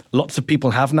fair, lots of people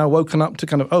have now woken up to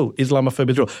kind of, Islamophobia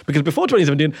is real. Because before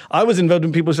 2017, I was involved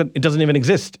in people who said it doesn't even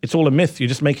exist. It's all a myth. You're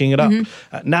just making it up.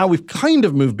 Now we've kind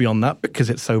of moved beyond that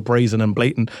because it's so brazen and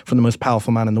blatant from the most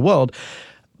powerful man in the world.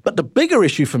 But the bigger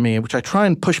issue for me, which I try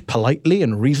and push politely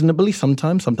and reasonably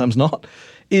sometimes not,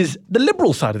 is the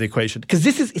liberal side of the equation. Because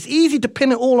it's easy to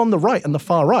pin it all on the right and the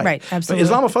far right. Right, absolutely.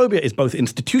 But Islamophobia is both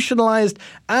institutionalized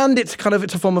and it's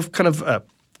a form of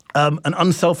an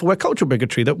unself-aware cultural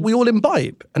bigotry that we all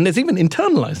imbibe. And there's even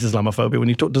internalized Islamophobia when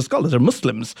you talk to scholars. There are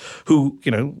Muslims who,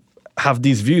 have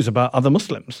these views about other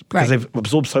Muslims because they've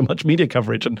absorbed so much media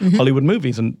coverage and Hollywood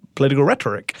movies and political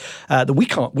rhetoric that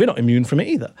we're not immune from it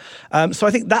either. So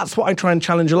I think that's what I try and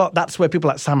challenge a lot. That's where people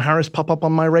like Sam Harris pop up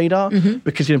on my radar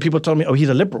because, people tell me, he's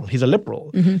a liberal. He's a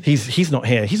liberal. He's not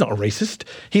here. He's not a racist.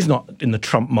 He's not in the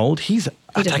Trump mold. He's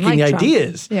attacking the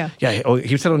ideas. Yeah.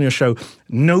 He said on your show,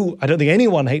 no, I don't think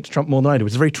anyone hates Trump more than I do.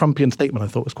 It's a very Trumpian statement I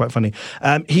thought was quite funny.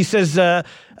 He says,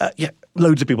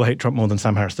 loads of people hate Trump more than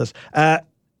Sam Harris does.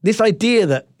 This idea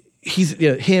that he's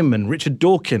him and Richard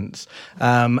Dawkins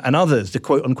and others, the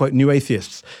quote-unquote new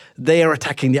atheists, they are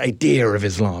attacking the idea of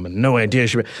Islam and no idea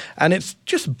should be. And it's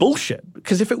just bullshit.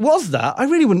 Because if it was that, I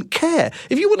really wouldn't care.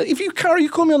 If you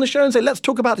call me on the show and say, let's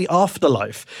talk about the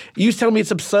afterlife. You tell me it's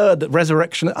absurd that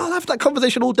resurrection, I'll have that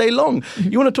conversation all day long.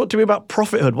 You want to talk to me about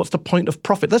prophethood. What's the point of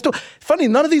prophet? Let's talk. Funny,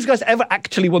 none of these guys ever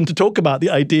actually want to talk about the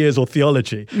ideas or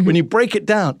theology. When you break it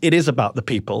down, it is about the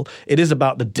people. It is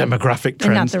about the demographic trends.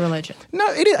 And not the religion. No,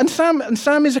 it is. And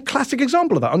Sam is a classic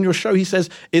example of that. On your show, he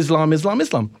says, Islam, Islam,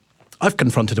 Islam. I've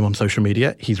confronted him on social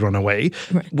media. He's run away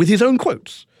with his own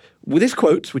quotes. With his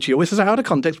quotes, which he always says out of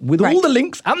context, with all the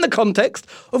links and the context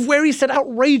of where he said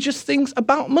outrageous things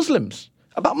about Muslims,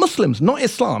 not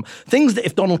Islam. Things that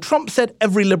if Donald Trump said,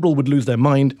 every liberal would lose their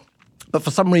mind. But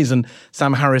for some reason,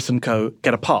 Sam Harris and co.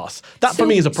 get a pass. That for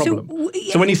me is a problem.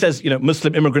 So when he says,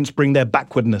 Muslim immigrants bring their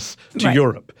backwardness to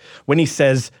Europe, when he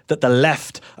says that the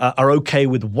left are okay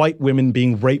with white women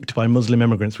being raped by Muslim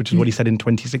immigrants, which is what he said in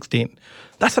 2016,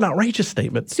 that's an outrageous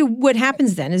statement. So what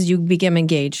happens then is you become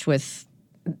engaged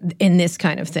in this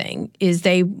kind of thing is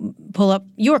they pull up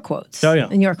your quotes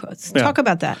and your quotes. Talk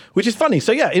about that. Which is funny.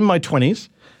 So in my 20s,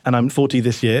 and I'm 40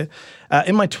 this year,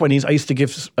 in my 20s, I used to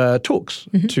give talks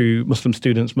to Muslim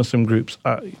students, Muslim groups.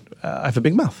 I have a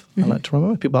big mouth. I like to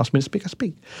remember. People ask me to speak, I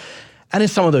speak. And in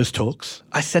some of those talks,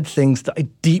 I said things that I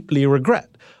deeply regret,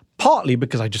 partly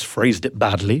because I just phrased it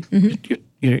badly.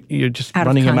 You're just out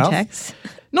running of your context.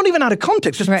 mouth. not even out of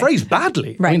context, just phrased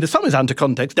badly. Right. I mean, some is out of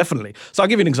context, definitely. So I'll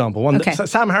give you an example. One that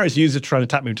Sam Harris used to try and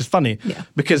attack me, which is funny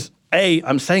because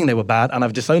I'm saying they were bad and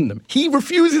I've disowned them. He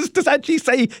refuses to actually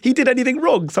say he did anything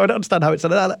wrong. So I don't understand how it's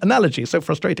an analogy. It's so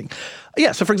frustrating.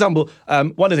 Yeah, so for example,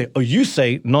 one of the things, you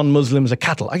say non-Muslims are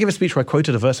cattle. I gave a speech where I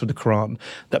quoted a verse of the Quran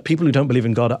that people who don't believe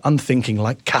in God are unthinking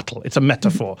like cattle. It's a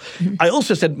metaphor. Mm-hmm. I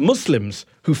also said Muslims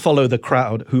who follow the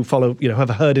crowd, who follow, who have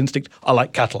a herd instinct, are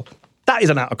like cattle. That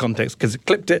isn't out of context because it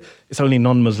clipped it. It's only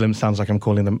non-Muslims. Sounds like I'm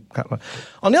calling them cattle.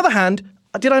 On the other hand,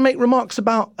 did I make remarks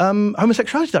about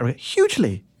homosexuality that way?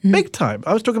 Hugely. Big time.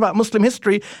 I was talking about Muslim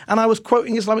history and I was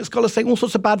quoting Islamic scholars saying all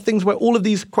sorts of bad things where all of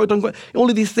these, quote unquote, all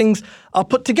of these things are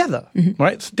put together,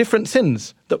 right? It's different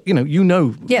sins that,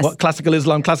 what classical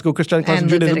Islam, classical Christianity, classical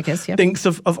Judaism thinks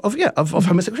of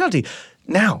homosexuality.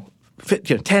 Now,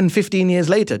 10, 15 years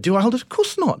later, do I hold it? Of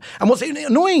course not. And what's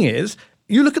annoying is,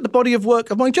 you look at the body of work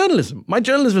of my journalism. My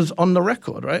journalism is on the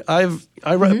record, right?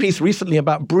 I wrote a piece recently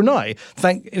about Brunei.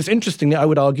 It's interesting that I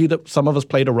would argue that some of us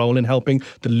played a role in helping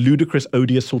the ludicrous,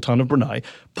 odious Sultan of Brunei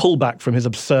pull back from his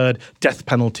absurd death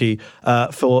penalty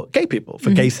for gay people,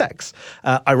 for gay sex.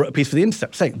 I wrote a piece for The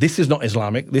Intercept saying, this is not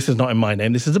Islamic, this is not in my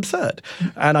name, this is absurd.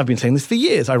 And I've been saying this for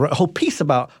years. I wrote a whole piece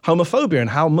about homophobia and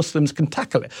how Muslims can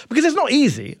tackle it. Because it's not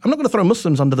easy. I'm not going to throw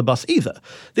Muslims under the bus either.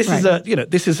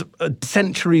 This is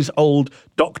centuries old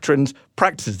doctrines,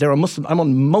 practices. There are Muslims. I'm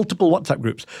on multiple WhatsApp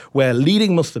groups where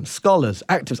leading Muslims, scholars,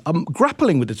 activists, are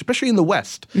grappling with this, especially in the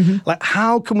West. Like,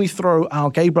 how can we throw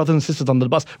our gay brothers and sisters under the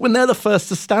bus when they're the first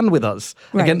to stand with us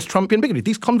against Trumpian bigotry?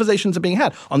 These conversations are being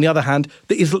had. On the other hand,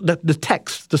 the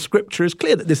text, the scripture is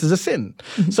clear that this is a sin.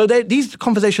 So these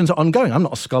conversations are ongoing. I'm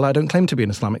not a scholar. I don't claim to be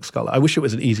an Islamic scholar. I wish it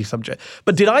was an easy subject.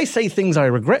 But did I say things I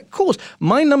regret? Of course.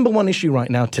 My number one issue right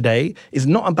now today is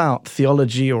not about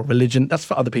theology or religion. That's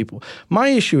for other people. My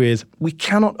issue is we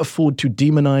cannot afford to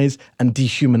demonize and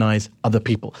dehumanize other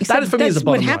people. Except that is for me is the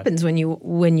bottom line. That's what happens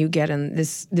when you get in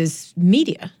this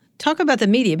media. Talk about the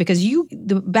media, because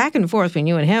the back and forth between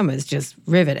you and him is just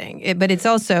riveting. But it's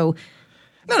also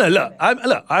look.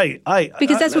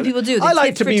 Because that's what people do. I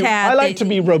like to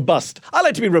be robust. I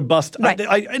like to be robust. Right.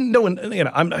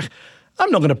 I'm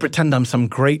not going to pretend I'm some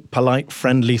great, polite,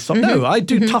 friendly. No, I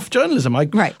do tough journalism. I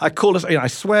call us. I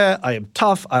swear I am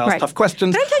tough. I ask tough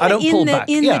questions. But I don't pull back.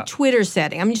 In the Twitter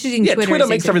setting, I'm just using Twitter. Twitter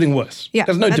makes everything worse. Yeah,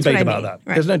 there's no debate about that.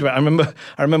 Right. There's no debate.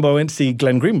 I remember I went to see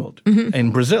Glenn Greenwald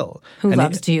in Brazil, who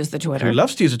loves to use the Twitter. Who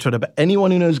loves to use the Twitter. But anyone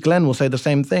who knows Glenn will say the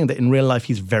same thing, that in real life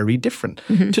he's very different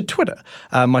to Twitter.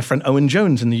 My friend Owen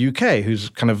Jones in the UK, who's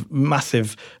kind of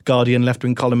massive Guardian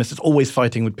left-wing columnist, is always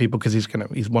fighting with people because he's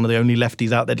one of the only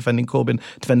lefties out there defending Corbyn,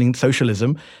 defending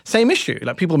socialism. Same issue.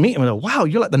 Like, people meet him and go, "Wow,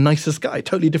 you're like the nicest guy."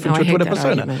 Totally different to a Twitter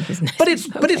persona. But it's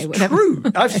true.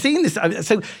 I've seen this.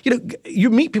 So you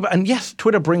meet people, and yes,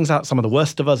 Twitter brings out some of the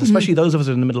worst of us, especially those of us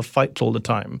who are in the middle of fights all the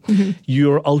time.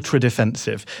 You're ultra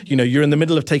defensive. You're in the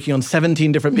middle of taking on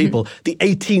 17 different people. The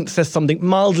 18th says something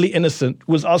mildly innocent,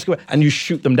 was asking, and you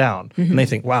shoot them down, and they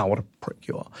think, "Wow, what a prick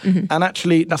you are." And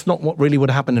actually, that's not what really would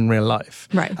happen in real life.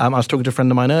 Right. I was talking to a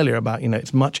friend of mine earlier about,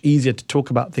 it's much easier to talk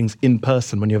about things in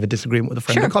person when you have a disagreement with a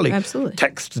friend or colleague. Absolutely.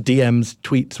 Texts, DMs,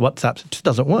 tweets, WhatsApps, it just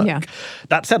doesn't work. Yeah.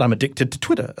 That said, I'm addicted to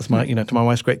Twitter, as my, to my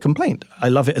wife's great complaint. I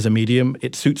love it as a medium.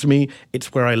 It suits me.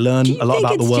 It's where I learn a lot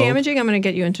about the world. Do you think it's damaging? I'm going to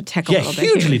get you into tech a little bit.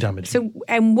 Yeah, hugely damaging. So,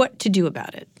 and what to do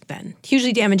about it then?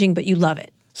 Hugely damaging, but you love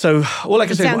it. So all I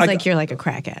can say, sounds like you're like a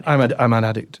crack addict. I'm an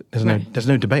addict. There's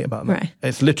no debate about that. Right.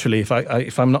 It's literally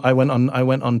if I'm not. I went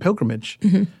on pilgrimage,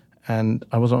 and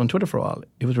I wasn't on Twitter for a while.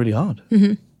 It was really hard.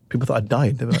 People thought I'd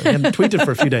died. They hadn't tweeted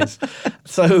for a few days.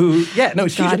 So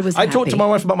it's huge. I talked to my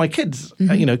wife about my kids.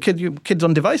 Kids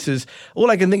on devices.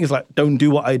 All I can think is like, don't do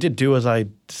what I did. Do as I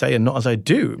say and not as I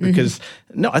do. Because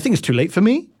I think it's too late for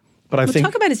me. But I think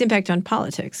talk about its impact on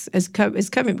politics as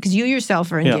covering, because you yourself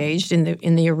are engaged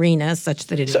in the arena such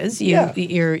that it is.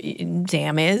 Your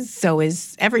Sam is. So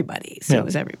is everybody.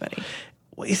 Is everybody.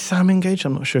 Well, is Sam engaged?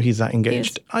 I'm not sure he's that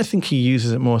engaged. I think he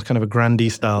uses it more as kind of a grandee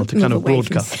style to kind of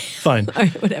broadcast. Fine. Or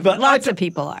whatever. But lots of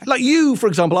people are. Like you, for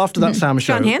example, after that Sam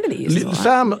show. Sean Hannity uses it a lot.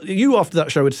 Sam, you after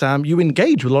that show with Sam, you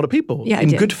engage with a lot of people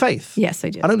in good faith. Yes, I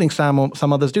did. I don't think Sam or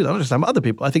some others do that. Not just Sam, but other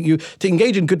people. I think to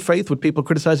engage in good faith with people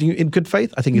criticizing you in good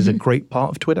faith, I think is a great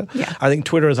part of Twitter. Yeah. I think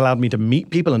Twitter has allowed me to meet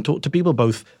people and talk to people,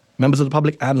 both members of the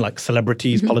public and like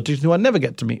celebrities, politicians who I never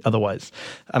get to meet otherwise.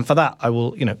 And for that, I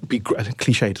will, be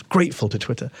cliched, grateful to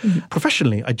Twitter.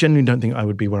 Professionally, I genuinely don't think I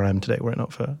would be where I am today were it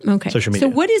not for social media.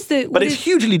 So what is the... But it's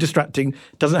hugely distracting,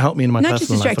 doesn't help me in my personal life at all.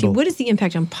 Not just distracting, what is the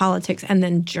impact on politics and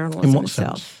then journalism in what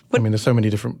itself? Sense? There's so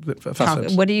many different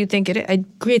facets. What do you think it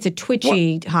creates a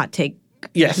twitchy hot take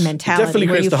mentality definitely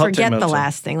where you creates the hot take forget the meltdown.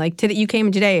 last thing. Like today, you came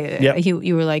in today,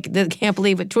 you were like, can't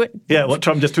believe it. What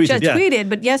Trump just tweeted.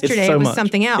 But yesterday it was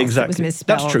something else. Exactly. It was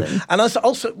misspelled. That's true. And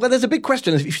also, there's a big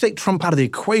question. If you take Trump out of the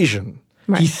equation,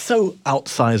 he's so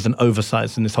outsized and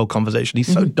oversized in this whole conversation.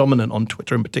 He's so dominant on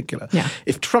Twitter in particular. Yeah.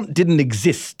 If Trump didn't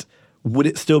exist, would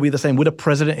it still be the same? Would a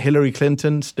President Hillary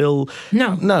Clinton still?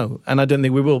 No. And I don't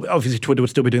think we will. Obviously, Twitter would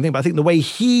still be doing things, but I think the way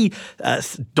he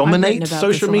dominates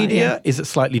social media is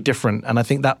slightly different. And I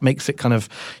think that makes it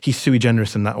he's sui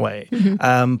generis in that way.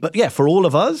 But yeah, for all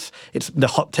of us, it's the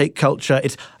hot take culture.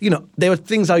 It's, there were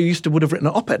things I would have written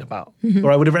an op-ed about,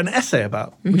 or I would have written an essay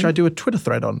about, which I do a Twitter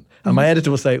thread on. And my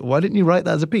editor will say, why didn't you write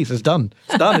that as a piece? It's done.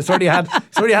 It's already had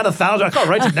 1,000. I can't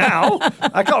write it now.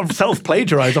 I can't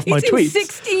self-plagiarize off my tweets.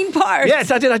 16 parts.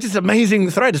 Yes, I did. I did this amazing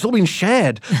thread. It's all been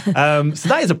shared. So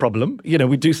that is a problem.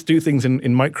 We do things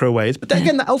in micro ways. But then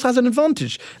again, that also has an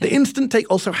advantage. The instant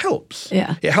take also helps.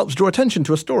 Yeah. It helps draw attention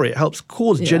to a story. It helps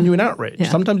cause genuine outrage. Yeah.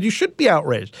 Sometimes you should be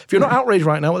outraged. If you're not outraged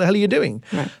right now, what the hell are you doing?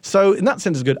 Right. So in that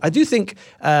sense, it's good. I do think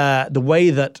the way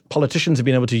that politicians have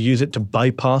been able to use it to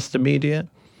bypass the media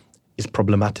is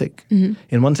problematic.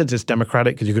 In one sense, it's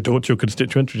democratic because you could talk to your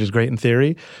constituents, which is great in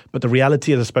theory. But the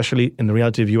reality is, especially in the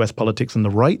reality of US politics and the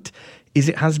right, is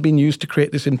it has been used to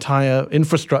create this entire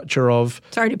infrastructure of.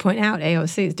 Sorry to point out,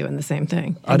 AOC is doing the same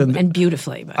thing, and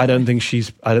beautifully. But I don't think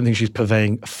she's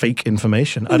purveying fake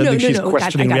information. I don't think she's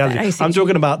questioning reality. I'm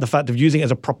talking about the fact of using it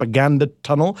as a propaganda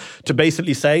tunnel to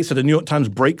basically say. So the New York Times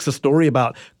breaks a story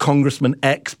about Congressman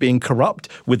X being corrupt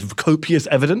with copious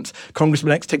evidence.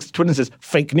 Congressman X takes to Twitter and says,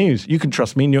 "Fake news. You can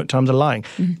trust me. New York Times are lying."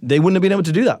 They wouldn't have been able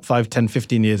to do that 5, 10,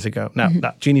 15 years ago. Now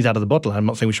that genie's out of the bottle. I'm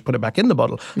not saying we should put it back in the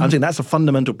bottle. I'm saying that's a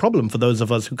fundamental problem for those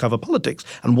of us who cover politics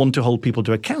and want to hold people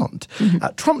to account.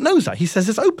 Trump knows that. He says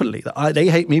this openly, that they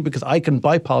hate me because I can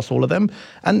bypass all of them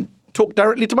and talk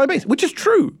directly to my base, which is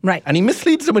true. Right. And he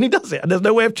misleads them when he does it, and there's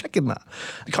no way of checking that.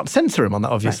 You can't censor him on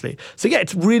that, obviously. Right. So yeah,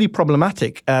 it's really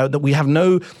problematic that we have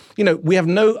I'm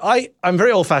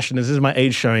very old-fashioned, this is my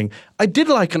age showing. I did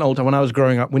like an old time when I was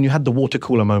growing up, when you had the water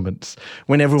cooler moments,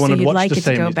 when everyone would watch the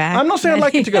same. To go back? I'm not saying I'd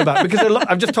like it to go back, because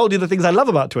I've just told you the things I love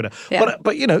about Twitter. Yeah.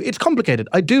 But it's complicated.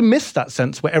 I do miss that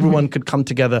sense where everyone could come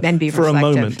together for a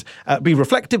moment, be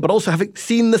reflective, but also having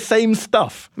seen the same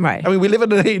stuff. Right. I mean, we live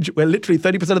in an age where literally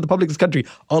 30% of the public in this country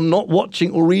are not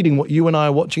watching or reading what you and I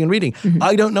are watching and reading.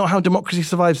 I don't know how democracy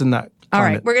survives in that climate. All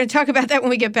right, we're going to talk about that when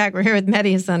we get back. We're here with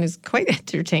Mehdi Hasan, who's quite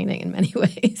entertaining in many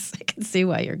ways. I can see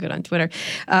why you're good on Twitter.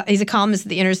 He's a columnist at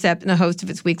The Intercept and a host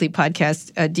of its weekly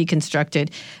podcast,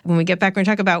 Deconstructed. When we get back, we're going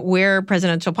to talk about where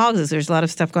presidential politics is. There's a lot of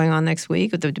stuff going on next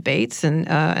week with the debates and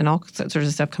all sorts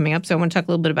of stuff coming up. So I want to talk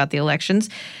a little bit about the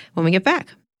elections when we get back.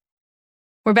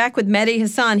 We're back with Mehdi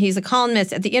Hasan. He's a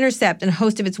columnist at The Intercept and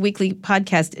host of its weekly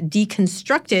podcast,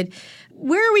 Deconstructed.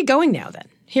 Where are we going now, then?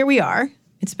 Here we are.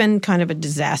 It's been kind of a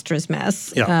disastrous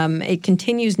mess. Yeah. It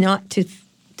continues not to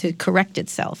correct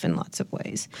itself in lots of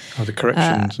ways. Oh, the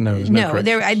corrections? No, there's no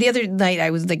corrections. The other night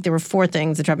I was like, there were 4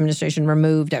 things the Trump administration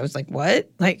removed. I was like, what?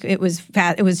 Like it was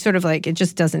sort of like it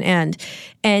just doesn't end.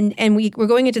 And we're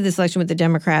going into this election with the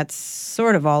Democrats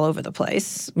sort of all over the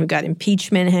place. We've got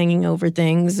impeachment hanging over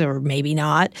things, or maybe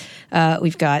not.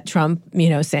 We've got Trump,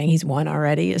 saying he's won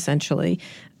already, essentially.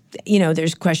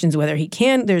 There's questions whether he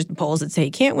can. There's polls that say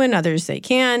he can't win. Others say he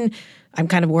can. I'm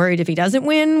kind of worried if he doesn't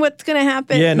win, what's going to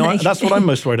happen. Yeah, no, that's what I'm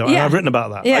most worried about. Yeah. I've written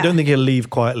about that. Yeah. I don't think he'll leave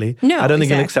quietly. No, I don't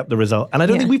think he'll accept the result. And I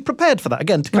don't think we've prepared for that.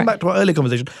 Again, to come back to our earlier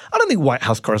conversation, I don't think White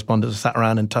House correspondents sat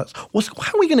around and touched, how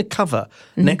are we going to cover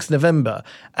next November?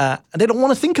 And they don't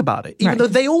want to think about it, even though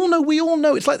they all know, we all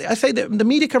know. It's like, I say that the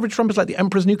media coverage of Trump is like the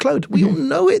emperor's new clothes. We all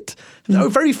know it.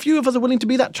 Very few of us are willing to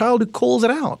be that child who calls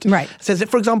it out. Right. Says that,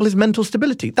 for example, his mental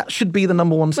stability. That should be the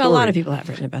number one story. Well, a lot of people have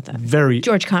written about that.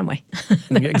 George Conway.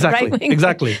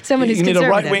 Exactly. You need a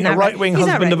right-wing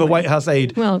husband of a White House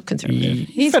aide. Well, conservative.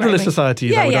 He's Federalist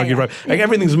Society, I would argue. Right. Like,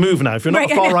 everything's moved now. If you're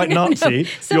not a far-right Nazi,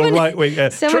 you're right-wing.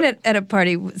 Someone at a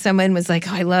party, someone was like,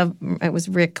 it was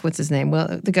Rick, what's his name?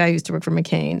 Well, the guy who used to work for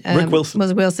McCain. Rick Wilson.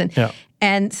 Was Wilson. Yeah.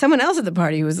 And someone else at the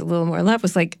party who was a little more left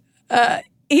was like,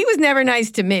 he was never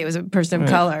nice to me. It was a person of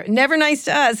color. Never nice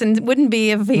to us, and wouldn't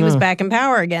be if he was back in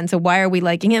power again. So why are we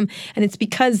liking him? And it's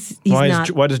because he's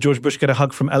not. Why does George Bush get a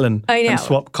hug from Ellen? I know. And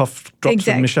swap cough drops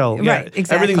with Michelle? Right,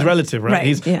 exactly. Everything's relative,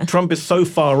 right? Trump is so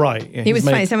far right. He was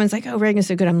funny. Someone's like, Reagan's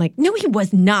so good. I'm like, no, he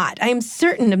was not. I am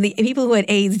certain of the people who had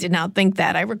AIDS did not think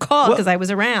that. I recall because I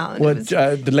was around. Well,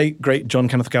 the late, great John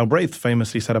Kenneth Galbraith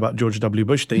famously said about George W.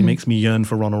 Bush that he makes me yearn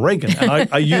for Ronald Reagan. And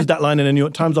I used that line in a New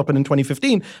York Times op-ed in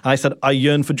 2015. I said, I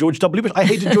yearn for George W. Bush. I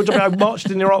hated George W. I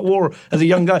marched in the Iraq War as a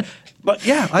young guy. But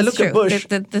yeah, I look at Bush.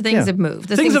 The things have moved.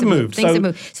 Things have moved. Things have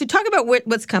moved. So talk about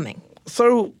what's coming.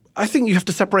 So I think you have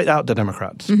to separate out the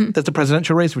Democrats. There's the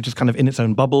presidential race, which is kind of in its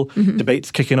own bubble. Debates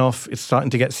kicking off. It's starting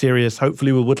to get serious.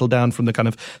 Hopefully we'll whittle down from the kind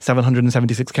of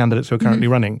 776 candidates who are currently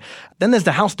running. Then there's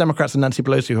the House Democrats and Nancy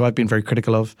Pelosi, who I've been very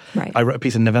critical of. Right. I wrote a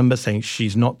piece in November saying she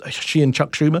and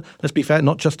Chuck Schumer, let's be fair,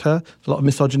 not just her. There's a lot of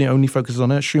misogyny only focuses on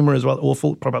her. Schumer as well,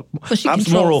 awful. Well, she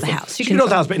controls the House. She controls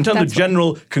the House, but in terms of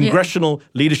general congressional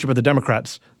leadership of the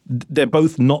Democrats, they're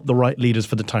both not the right leaders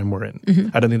for the time we're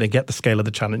in. I don't think they get the scale of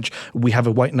the challenge. We have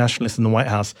a white nationalist in the White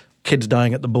House, kids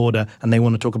dying at the border, and they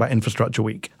want to talk about infrastructure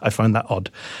week. I find that odd,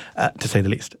 to say the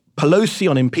least. Pelosi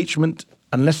on impeachment,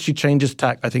 unless she changes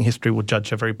tack, I think history will judge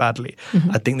her very badly.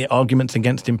 I think the arguments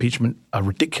against impeachment are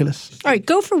ridiculous. All right,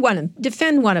 go for one.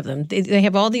 Defend one of them. They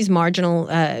have all these marginal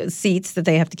seats that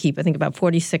they have to keep. I think about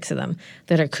 46 of them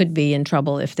that could be in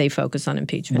trouble if they focus on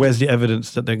impeachment. Where's the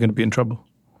evidence that they're going to be in trouble?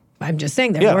 I'm just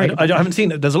saying they're worried. I haven't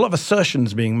seen it. There's a lot of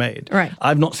assertions being made. Right.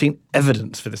 I've not seen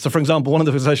evidence for this. So, for example, one of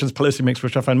the assertions Pelosi makes,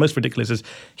 which I find most ridiculous, is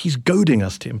he's goading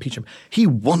us to impeach him. He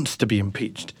wants to be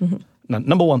impeached. Now,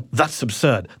 number one, that's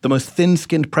absurd. The most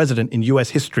thin-skinned president in U.S.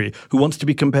 history who wants to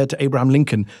be compared to Abraham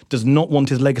Lincoln does not want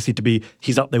his legacy to be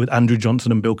he's up there with Andrew Johnson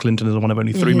and Bill Clinton as one of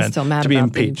only three men to be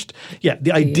impeached.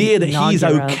 The idea that he's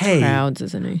okay. Crowds,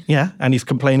 isn't he? Yeah, and he's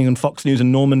complaining on Fox News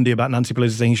in Normandy about Nancy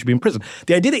Pelosi saying he should be in prison.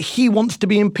 The idea that he wants to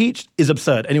be impeached is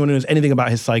absurd. Anyone who knows anything about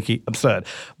his psyche, absurd.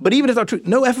 But even if that's true,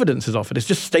 no evidence is offered. It's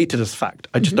just stated as fact.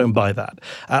 I just don't buy that.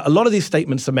 A lot of these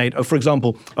statements are made, for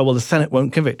example, the Senate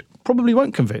won't convict. Probably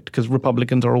won't convict because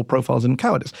Republicans are all profiles in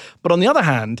cowardice. But on the other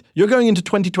hand, you're going into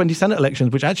 2020 Senate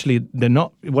elections, which actually they're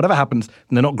not, whatever happens,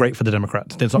 they're not great for the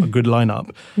Democrats. It's not a good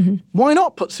lineup. Why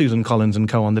not put Susan Collins and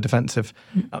co on the defensive,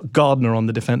 Gardner on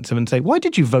the defensive and say, why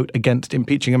did you vote against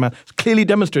impeaching a man who's clearly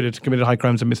demonstrated to committed high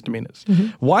crimes and misdemeanors?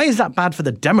 Why is that bad for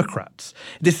the Democrats?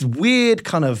 This weird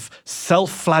kind of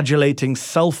self-flagellating,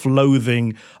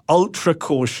 self-loathing,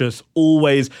 ultra-cautious,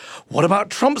 always, what about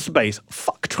Trump's base?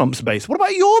 Fuck Trump's base. What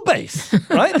about your base?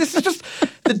 Right? This is just,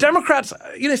 the Democrats,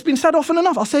 it's been said often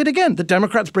enough. I'll say it again. The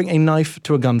Democrats bring a knife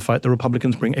to a gunfight. The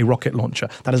Republicans bring a rocket launcher.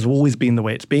 That has always been the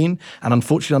way it's been. And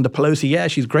unfortunately under Pelosi,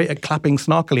 she's great at clapping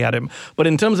snarkily at him. But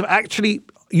in terms of actually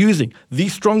using the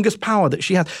strongest power that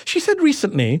she has, she said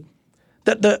recently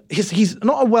that he's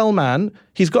not a well man.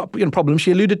 He's got problems.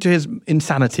 She alluded to his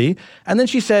insanity. And then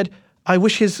she said, I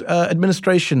wish his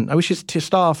administration, I wish his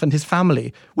staff and his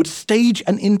family would stage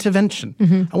an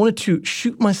intervention. I wanted to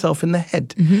shoot myself in the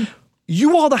head.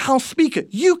 You are the House Speaker.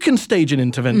 You can stage an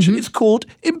intervention. It's called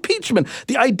impeachment.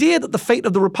 The idea that the fate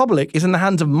of the Republic is in the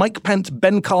hands of Mike Pence,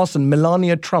 Ben Carson,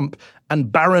 Melania Trump,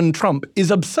 and Barron Trump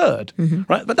is absurd.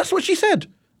 Right? But that's what she said.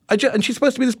 And she's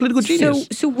supposed to be this political genius.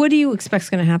 So what do you expect is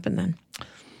going to happen then?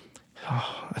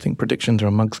 I think predictions are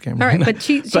a mug's game. All right, but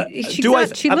she looks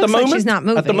like she's not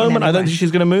moving. At the moment, I don't think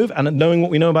she's going to move. And knowing what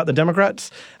we know about the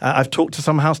Democrats, I've talked to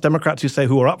some House Democrats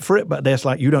who are up for it, but they're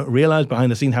like, you don't realize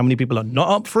behind the scenes how many people are not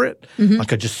up for it.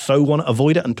 Like I just so want to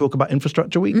avoid it and talk about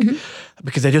infrastructure week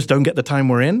because they just don't get the time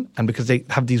we're in and because they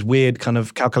have these weird kind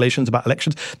of calculations about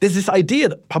elections. There's this idea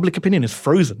that public opinion is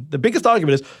frozen. The biggest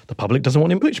argument is the public doesn't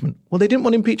want impeachment. Well, they didn't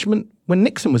want impeachment when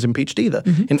Nixon was impeached either.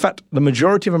 In fact, the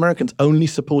majority of Americans only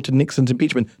supported Nixon's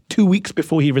impeachment 2 weeks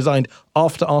before he resigned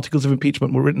after articles of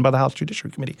impeachment were written by the House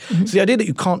Judiciary Committee. So the idea that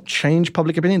you can't change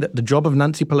public opinion, that the job of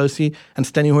Nancy Pelosi and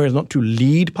Steny Hoyer is not to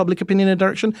lead public opinion in a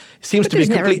direction, seems to be a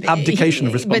complete abdication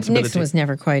of responsibility. But Nixon was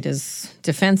never quite as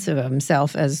defensive of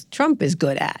himself as Trump is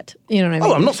good at. You know what I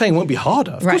mean? I'm not saying it won't be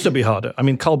harder. Of course it'll be harder. I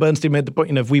mean, Carl Bernstein made the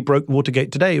point, if we broke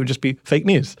Watergate today, it would just be fake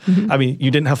news. I mean, you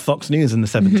didn't have Fox News in the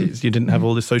 70s. You didn't have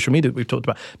all this social media that we've talked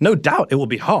about. No doubt it will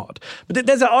be hard. But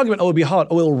there's that argument, it'll be hard,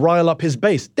 it'll rile up his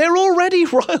base. They're already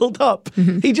riled up.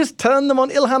 He just turned them on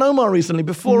Ilhan Omar recently,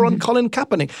 before on Colin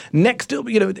Kaepernick. Next,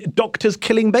 doctors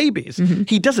killing babies.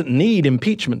 He doesn't need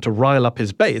impeachment to rile up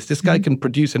his base. This guy can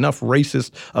produce enough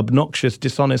racist, obnoxious,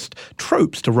 dishonest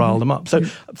tropes to rile them up. So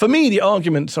for me, the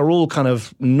arguments are all kind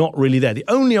of not really there. The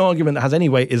only argument that has any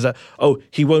weight is that,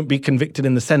 he won't be convicted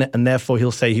in the Senate and therefore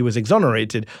he'll say he was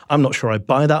exonerated. I'm not sure I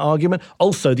buy that argument.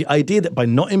 Also, the idea that by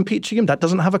not impeaching him, that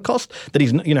doesn't have a cost, that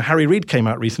he's, Harry Reid came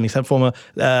out recently, former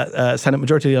Senate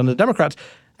Majority Leader under the Democrats,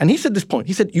 and he said this point.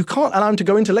 He said, you can't allow him to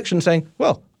go into election saying,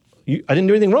 well, I didn't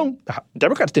do anything wrong. The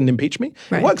Democrats didn't impeach me.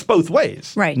 Right. It works both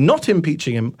ways. Right. Not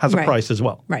impeaching him has a price as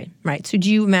well. Right. So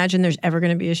do you imagine there's ever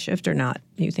going to be a shift or not?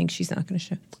 You think she's not going to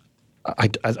shift?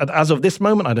 As of this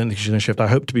moment, I don't think she's going to shift. I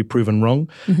hope to be proven wrong.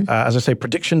 As I say,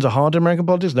 predictions are hard in American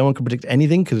politics. No one can predict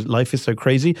anything because life is so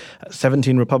crazy.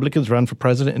 17 Republicans ran for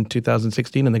president in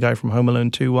 2016, and the guy from Home Alone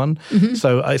 2 won.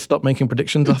 So I stopped making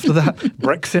predictions after that.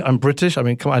 Brexit, I'm British. I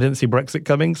mean, come on, I didn't see Brexit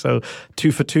coming. So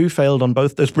 2 for 2 failed on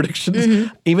both those predictions.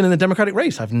 Even in the Democratic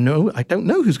race, I don't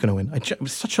know who's going to win. It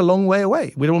was such a long way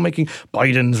away. We're all making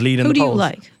Biden's lead in the polls. Who do you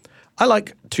like? I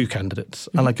like 2 candidates.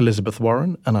 I like Elizabeth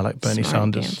Warren and I like Bernie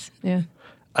Sanders. Yeah.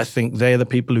 I think they're the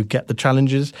people who get the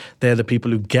challenges. They're the people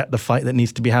who get the fight that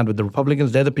needs to be had with the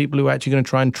Republicans. They're the people who are actually going to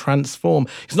try and transform.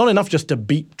 It's not enough just to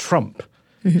beat Trump.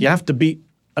 You have to beat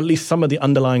at least some of the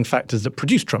underlying factors that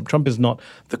produce Trump. Trump is not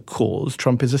the cause.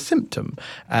 Trump is a symptom.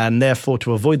 And therefore,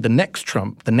 to avoid the next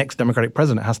Trump, the next Democratic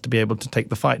president has to be able to take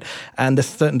the fight. And there's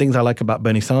certain things I like about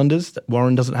Bernie Sanders that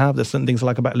Warren doesn't have. There's certain things I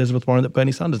like about Elizabeth Warren that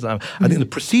Bernie Sanders doesn't have. I think the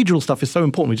procedural stuff is so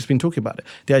important. We've just been talking about it.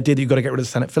 The idea that you've got to get rid of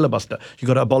the Senate filibuster. You've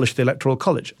got to abolish the Electoral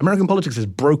College. American politics is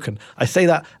broken. I say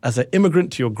that as an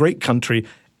immigrant to your great country.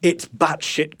 It's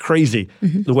batshit crazy,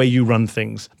 the way you run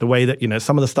things, the way that,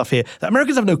 some of the stuff here, that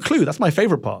Americans have no clue. That's my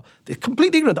favorite part. They're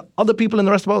completely ignorant that other people in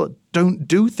the rest of the world don't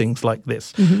do things like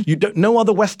this. No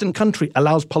other Western country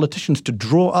allows politicians to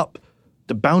draw up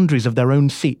the boundaries of their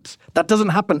own seats. That doesn't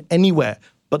happen anywhere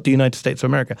but the United States of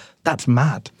America. That's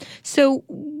mad. So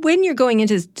when you're going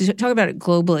into to talk about it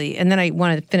globally, and then I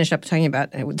want to finish up talking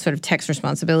about sort of tech's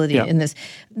responsibility in this,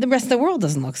 the rest of the world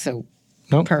doesn't look so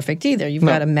perfect either. You've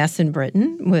got a mess in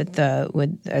Britain with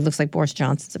it looks like Boris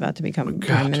Johnson's about to become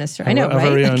prime minister. I know, right?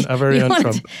 Our very own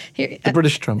Trump. The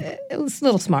British Trump. It's a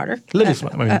little smarter. Low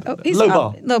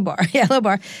bar. Yeah, low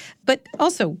bar. But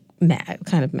also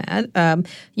kind of mad.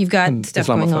 You've got stuff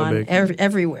going on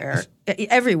everywhere.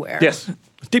 Everywhere. Yes.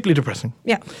 It's deeply depressing.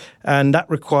 Yeah. And that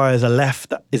requires a left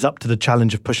that is up to the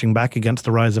challenge of pushing back against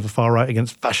the rise of a far right,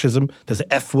 against fascism. There's an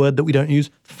F word that we don't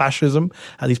use, fascism.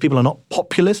 These people are not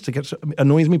populist. It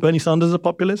annoys me. Bernie Sanders is a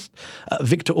populist.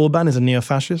 Viktor Orban is a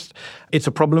neo-fascist. It's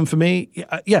a problem for me.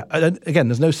 Again,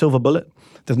 there's no silver bullet.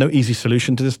 There's no easy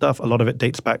solution to this stuff. A lot of it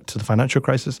dates back to the financial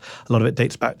crisis. A lot of it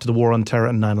dates back to the war on terror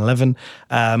and 9/11.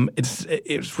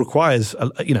 It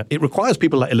requires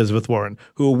people like Elizabeth Warren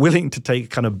who are willing to take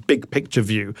kind of big picture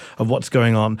view of what's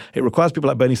going on. It requires people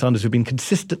like Bernie Sanders who've been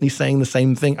consistently saying the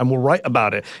same thing and will write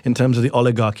about it in terms of the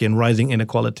oligarchy and rising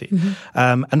inequality.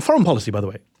 And foreign policy, by the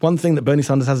way. One thing that Bernie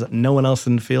Sanders has that no one else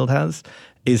in the field has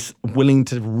is willing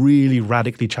to really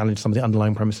radically challenge some of the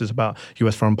underlying premises about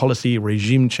U.S. foreign policy,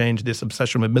 regime change, this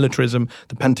obsession with militarism,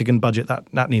 the Pentagon budget,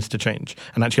 that needs to change.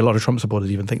 And actually a lot of Trump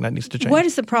supporters even think that needs to change. What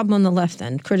is the problem on the left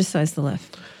then? Criticize the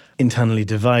left. Internally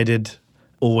divided,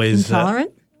 always...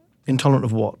 Intolerant? Intolerant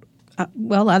of what?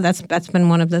 That's been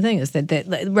one of the things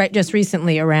that right just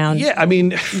recently around. Yeah, I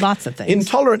mean, lots of things.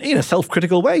 Intolerant in a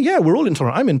self-critical way. Yeah, we're all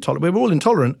intolerant. I'm intolerant. We're all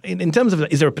intolerant. In terms of,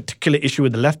 is there a particular issue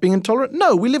with the left being intolerant?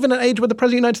 No, we live in an age where the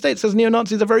President of the United States says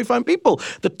neo-Nazis are very fine people.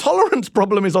 The tolerance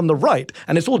problem is on the right,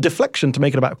 and it's all deflection to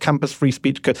make it about campus free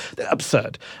speech.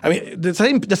 Absurd. I mean, the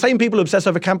same people who obsess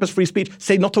over campus free speech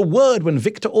say not a word when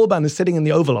Viktor Orban is sitting in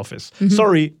the Oval Office.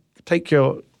 Sorry, take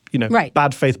your...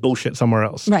 bad faith bullshit somewhere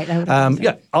else. Right.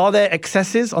 Are there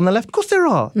excesses on the left? Of course there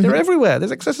are. They're everywhere.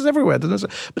 There's excesses everywhere. But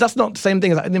that's not the same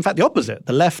thing as, in fact, the opposite.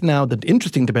 The left now, the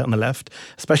interesting debate on the left,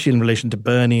 especially in relation to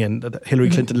Bernie and the Hillary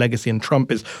Clinton legacy and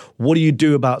Trump, is what do you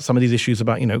do about some of these issues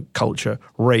about, culture,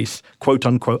 race, quote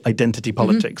unquote, identity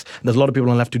politics? And there's a lot of people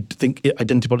on the left who think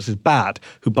identity politics is bad,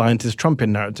 who buy into this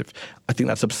Trumpian narrative. I think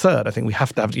that's absurd. I think we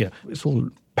have to have, it's all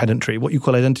pedantry. What you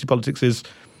call identity politics is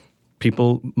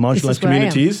people, marginalized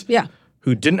communities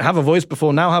who didn't have a voice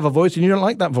before now have a voice, and you don't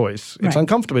like that voice. It's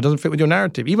uncomfortable. It doesn't fit with your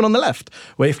narrative. Even on the left,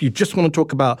 where if you just want to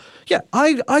talk about,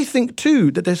 I think too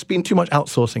that there's been too much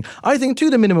outsourcing. I think too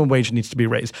the minimum wage needs to be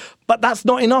raised. But that's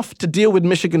not enough to deal with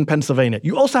Michigan, Pennsylvania.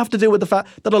 You also have to deal with the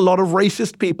fact that a lot of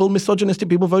racist people, misogynistic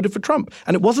people voted for Trump.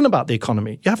 And it wasn't about the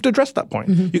economy. You have to address that point.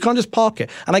 You can't just park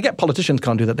it. And I get politicians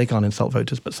can't do that. They can't insult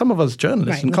voters. But some of us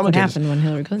journalists and commentators... What happened when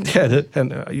Hillary Clinton...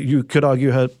 and you could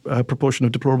argue her proportion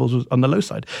of deplorables was on the low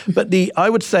side. But I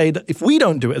would say that if we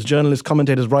don't do it as journalists,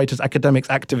 commentators, writers, academics,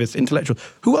 activists, intellectuals,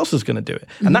 who else is going to do it?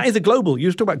 And that is a global, you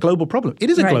talk about global problem. It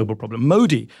is a global problem.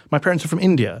 Modi, my parents are from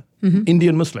India,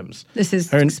 Indian Muslims. This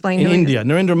is in India.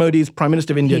 Narendra Modi is Prime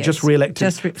Minister of India, just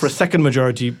re-elected for a second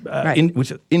majority,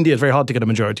 which India is very hard to get a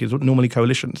majority, it's normally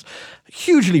coalitions.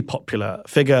 Hugely popular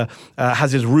figure,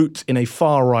 has his roots in a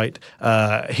far-right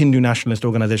Hindu nationalist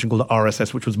organization called the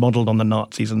RSS, which was modeled on the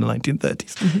Nazis in the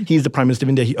 1930s. He's the Prime Minister of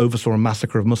India. He oversaw a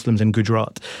massacre of Muslims in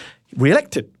Gujarat.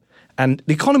 Re-elected. And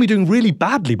the economy doing really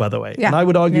badly, by the way. Yeah, and I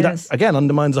would argue it that, is. again,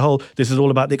 undermines the whole, this is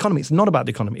all about the economy. It's not about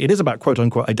the economy. It is about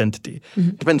quote-unquote identity.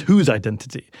 It depends whose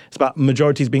identity. It's about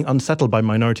majorities being unsettled by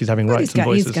minorities having rights and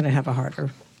voices. He's going to have a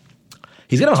harder.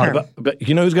 He's going to have a term. harder, but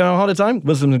you know who's going to have a harder time?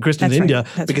 Muslims and Christians That's in right.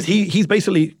 India. That's Because right. he's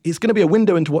basically, it's going to be a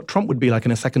window into what Trump would be like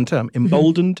in a second term.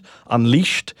 Emboldened,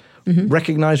 unleashed,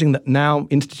 recognizing that now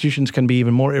institutions can be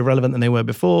even more irrelevant than they were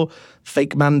before,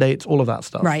 fake mandates, all of that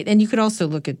stuff. Right. And you could also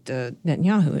look at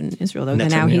Netanyahu in Israel, though. And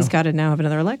now he's got to now have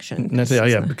another election. Because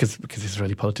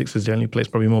Israeli politics is the only place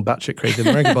probably more batshit crazy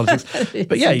than American politics.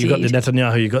 But yeah, you got the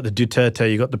Netanyahu, you got the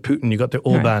Duterte, you got the Putin, you got the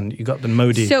Orban, you got the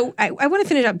Modi. So I want to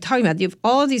finish up talking about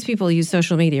all of these people use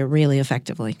social media really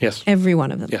effectively. Yes. Every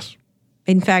one of them. Yes.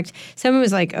 In fact, someone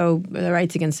was like, oh, the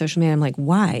rights against social media. I'm like,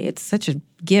 why? It's such a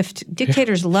gift.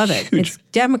 Dictators love it. Huge.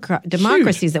 It's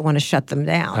democracies that want to shut them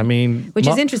down. I mean, which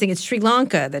is interesting. It's Sri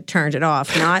Lanka that turned it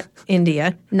off, not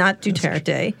India, not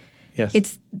Duterte.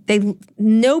 Yes.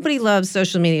 Nobody loves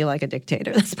social media like a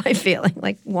dictator. That's my feeling.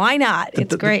 Like, why not?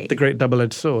 It's great. The great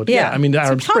double-edged sword. Yeah. I mean, the So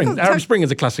Arab Spring. talk- Arab Spring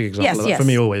is a classic example of that for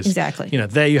me always. Exactly. You know,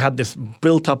 there you had this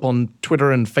built up on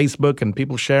Twitter and Facebook and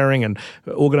people sharing and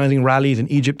organizing rallies in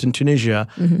Egypt and Tunisia,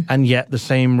 and yet the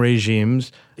same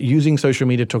regimes using social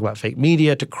media to talk about fake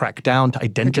media, to crack down, to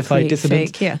identify create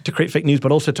dissidents, to create fake news,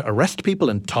 but also to arrest people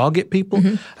and target people.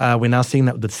 We're now seeing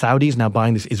that with the Saudis now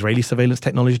buying this Israeli surveillance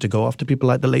technology to go after people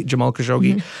like the late Jamal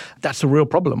Khashoggi. That's a real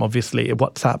problem, obviously.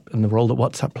 WhatsApp and the role that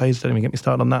WhatsApp plays. Don't even get me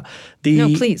started on that. No,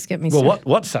 please get me started.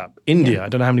 Well, WhatsApp, India. I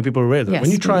don't know how many people are aware of that. Yes,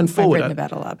 When you try and forward I've written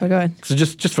about it a lot, but go ahead. So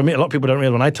just for me, a lot of people don't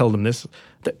realize when I tell them this,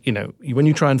 that, you know, when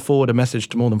you try and forward a message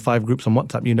to more than 5 groups on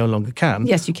WhatsApp, you no longer can.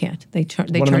 Yes, you can't. They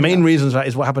One of the main reasons for that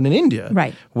is what happened in India,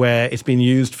 Right. where it's been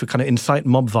used for kind of incite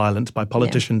mob violence by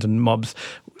politicians and mobs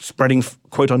spreading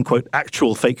quote-unquote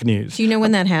actual fake news. Do you know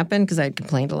when that happened? Because I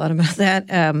complained a lot about that.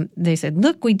 They said,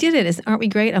 look, we did it. Aren't we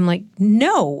great? I'm like,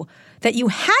 no, that you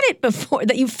had it before,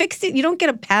 that you fixed it. You don't get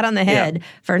a pat on the head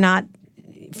for not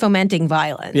fomenting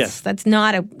violence. Yes. That's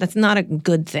not a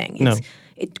good thing. No.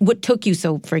 What took you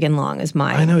so friggin' long is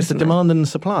my... I know, it's the demand and the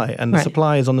supply. And the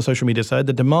supply is on the social media side.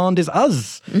 The demand is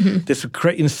us. This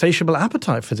great insatiable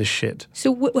appetite for this shit.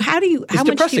 So how do you... How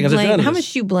depressing as a journalist. How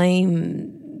much do you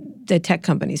blame the tech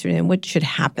companies and what should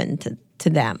happen to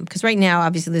them? Because right now,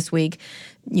 obviously this week,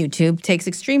 YouTube takes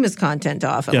extremist content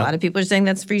off. A lot of people are saying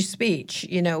that's free speech,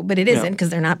 you know, but it isn't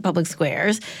because they're not public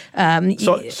squares.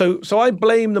 So I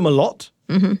blame them a lot.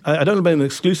 I don't blame them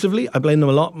exclusively. I blame them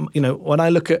a lot. You know, when I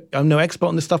look at, I'm no expert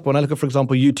on this stuff, but when I look at, for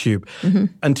example, YouTube,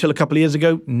 until a couple of years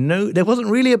ago, there wasn't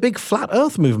really a big flat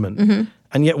earth movement.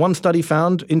 And yet one study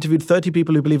interviewed 30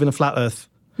 people who believe in a flat earth.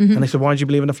 And they said, why did you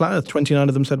believe in a flat earth? 29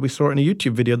 of them said, we saw it in a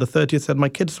YouTube video. The 30th said, my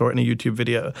kids saw it in a YouTube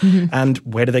video. And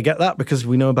where do they get that? Because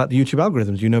we know about the YouTube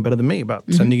algorithms. You know better than me about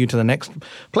sending you to the next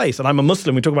place. And I'm a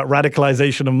Muslim. We talk about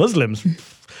radicalization of Muslims.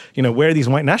 You know, where are these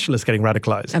white nationalists getting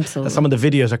radicalized? Absolutely. Some of the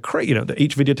videos are crazy. You know,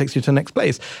 each video takes you to the next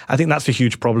place. I think that's a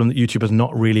huge problem that YouTube has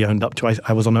not really owned up to.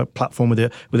 I was on a platform with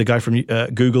a guy from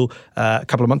Google a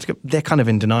couple of months ago. They're kind of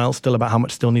in denial still about how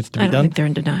much still needs to be I don't done. think they're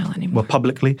in denial anymore. Well,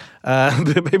 publicly,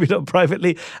 maybe not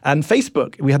privately. And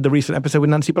Facebook, we had the recent episode with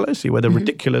Nancy Pelosi where the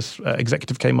ridiculous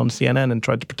executive came on CNN and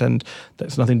tried to pretend that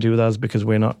it's nothing to do with us because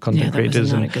we're not content creators. That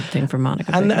was not a good thing for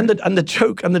Monica. And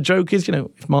the joke is, you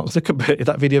know, if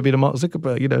that video had been a Mark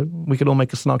Zuckerberg, you know, we could all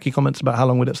make a snarky comments about how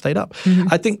long would it have stayed up.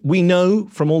 I think we know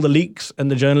from all the leaks and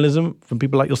the journalism from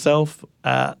people like yourself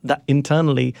that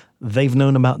internally they've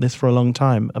known about this for a long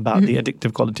time, about the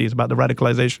addictive qualities, about the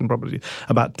radicalization properties,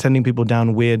 about sending people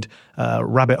down weird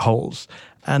rabbit holes,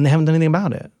 and they haven't done anything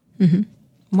about it.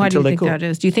 Why do you think that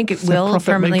is? Do you think it will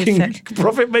permanently affect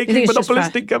profit-making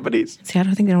monopolistic companies? See, I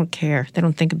don't think they don't care. They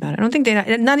don't think about it. I don't think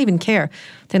they not even care.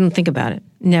 They don't think about it.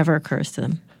 Never occurs to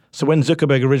them. So when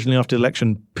Zuckerberg originally after the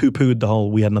election poo-pooed the whole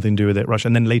we had nothing to do with it, Russia,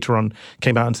 and then later on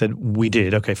came out and said, we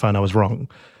did, okay, fine, I was wrong.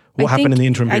 What happened in the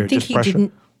interim period? I think Just pressure?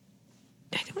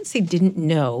 I don't want to say didn't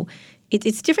know.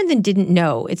 It's different than didn't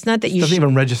know. It's not that you doesn't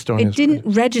even register on it his didn't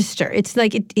register. It's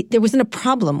like there wasn't a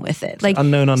problem with it. Like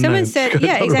unknown unknown. Someone said,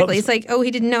 yeah, exactly. It's like, oh,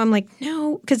 he didn't know. I'm like,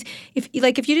 no, because if you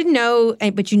didn't know,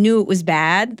 but you knew it was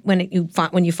bad when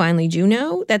you finally do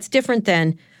know, that's different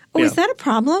than. Oh, is that a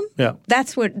problem? Yeah.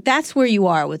 That's where you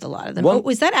are with a lot of them. Well,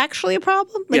 is that actually a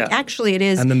problem? Like, actually it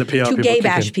is and then the PR to people gay kick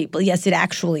bash in. people. Yes, it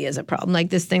actually is a problem.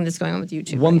 Like this thing that's going on with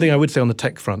YouTube. One thing I would say on the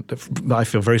tech front that I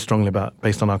feel very strongly about,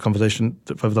 based on our conversation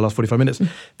over the last 45 minutes,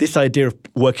 this idea of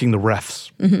working the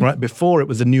refs, right? Before it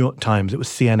was the New York Times, it was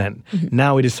CNN.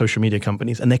 Now it is social media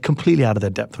companies, and they're completely out of their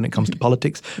depth when it comes to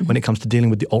politics, when it comes to dealing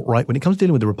with the alt-right, when it comes to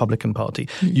dealing with the Republican Party.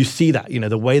 You see that, you know,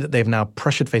 the way that they've now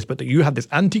pressured Facebook, that you have this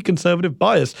anti-conservative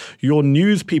bias Your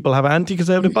news people have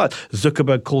anti-conservative bias.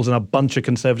 Zuckerberg calls in a bunch of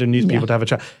conservative news people to have a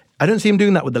chat. I don't see him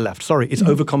doing that with the left. Sorry, it's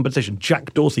overcompensation.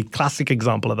 Jack Dorsey, classic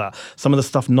example of that. Some of the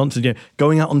stuff nonsense,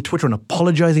 going out on Twitter and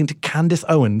apologizing to Candace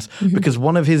Owens because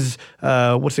one of his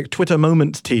Twitter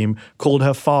Moments team called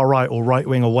her far right or right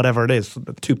wing or whatever it is.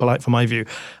 Too polite for my view.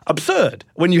 Absurd.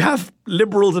 When you have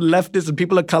liberals and leftists and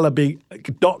people of color being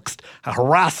doxxed,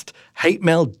 harassed, hate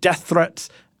mail, death threats.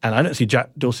 And I don't see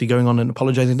Jack Dorsey going on and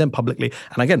apologizing to them publicly.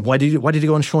 And again, why did he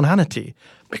go on Sean Hannity?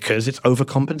 Because it's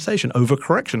overcompensation,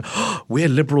 overcorrection. We're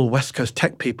liberal West Coast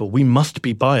tech people. We must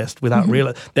be biased without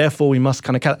realizing. Therefore, we must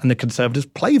kind of... And the conservatives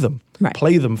play them. Right.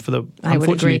 Play them for the, I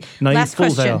unfortunately, naive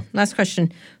fools they are. Last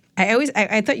question.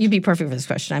 I thought you'd be perfect for this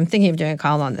question. I'm thinking of doing a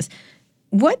call on this.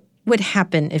 What would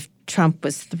happen if Trump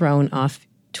was thrown off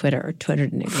Twitter or Twitter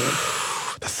didn't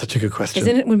exist? That's such a good question.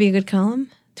 Isn't it would be a good column?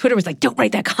 Twitter was like, don't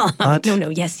write that column. No,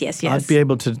 yes. I'd be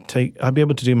able to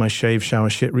do my shave, shower,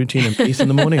 shit routine in peace in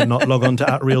the morning and not log on to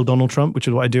 @RealDonaldTrump, which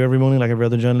is what I do every morning, like every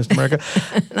other journalist in America.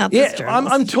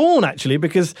 I'm torn actually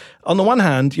because on the one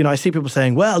hand, I see people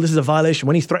saying, well, this is a violation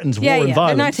when he threatens war and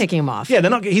violence. They're not taking him off. Yeah,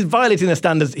 they're not. He's violating their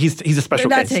standards. He's a special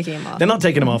case. They're not taking him off. They're not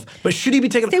taking him off. But should he be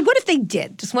taken off? What if they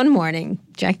did? Just one morning,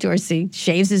 Jack Dorsey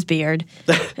shaves his beard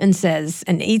and says,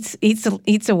 and eats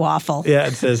a waffle. Yeah,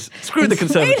 and says, screw the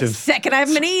conservatives. Wait a second, I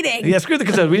haven't been eating. Yeah, screw the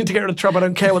conservatives. We need to get rid of Trump. I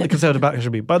don't care what the conservative backlash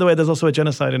should be. By the way, there's also a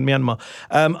genocide in Myanmar.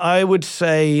 I would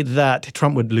say that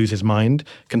Trump would lose his mind.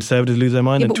 Conservatives lose their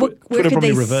mind. Yeah, and but where Twitter could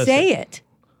probably they reverse say it?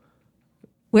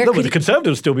 But the conservatives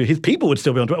would still be, his people would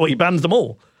still be on Twitter. Well, he bans them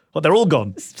all. Well, they're all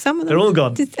gone. Some of them. They're all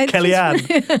gone. Kellyanne.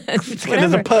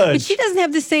 There's a purge. But she doesn't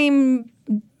have the same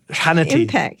Hannity.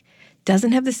 impact.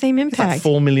 Doesn't have the same impact. Like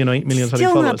 4 million or 8 million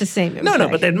Still followers. not the same impact. No,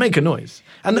 but they'd make a noise.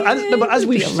 But as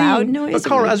we've seen, a loud noise. But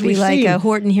Cara, as we've like seen, a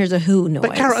Horton hears a who noise.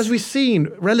 But Cara, as we've seen,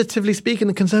 relatively speaking,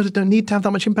 the Conservatives don't need to have that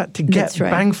much impact to get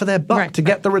bang for their buck, to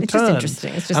get the return. It's just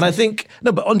interesting. And I think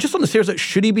just on the serious note,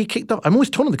 should he be kicked off? I'm always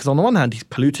torn on it because on the one hand, he's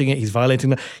polluting it, he's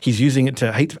violating it, he's using it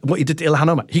to hate. What he did to Ilhan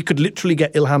Omar, he could literally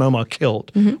get Ilhan Omar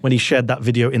killed when he shared that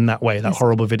video in that way, that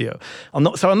horrible video.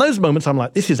 So in those moments, I'm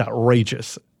like, this is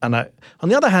outrageous. And on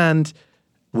the other hand,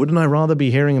 wouldn't I rather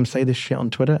be hearing him say this shit on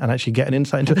Twitter and actually get an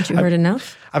insight into it? Haven't you heard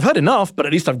enough? I've heard enough, but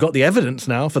at least I've got the evidence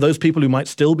now for those people who might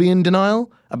still be in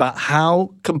denial about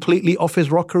how completely off his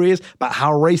rocker he is, about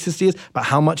how racist he is, about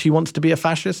how much he wants to be a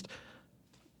fascist.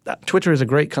 That Twitter is a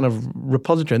great kind of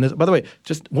repository. And by the way,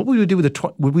 just what would we do with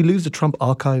would we lose the Trump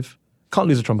archive? Can't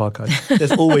lose a Trump archive.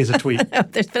 There's always a tweet.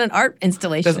 There's been an art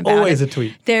installation. There's always a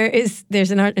tweet.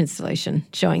 There's an art installation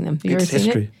showing them. Have you ever seen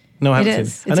history. it? No, I haven't It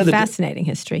is. seen it. It's a fascinating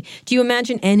history. Do you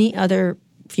imagine any other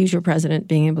future president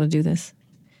being able to do this?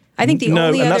 I think the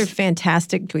only other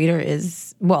fantastic tweeter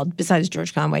is, well, besides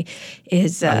George Conway,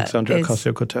 is Alexandria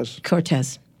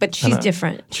Ocasio-Cortez. But she's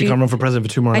different. She can't run for president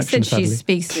for 2 more elections, sadly.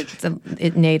 sadly. She speaks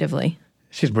it natively.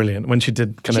 She's brilliant. When she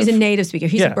did she's a native speaker.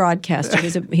 He's a broadcaster.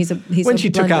 He's when she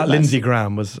took out Lindsey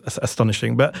Graham was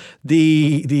astonishing. But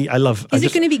I love. Is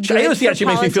it going to be good? AOC actually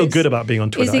makes me feel good about being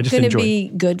on Twitter. Is it going to be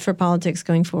good for politics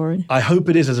going forward? I hope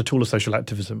it is as a tool of social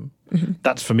activism.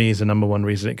 That's for me is the number one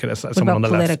reason it can. Someone on the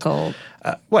political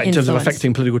left. In terms of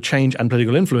affecting political change and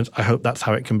political influence, I hope that's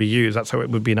how it can be used. That's how it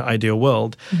would be in an ideal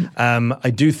world.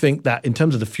 I do think that in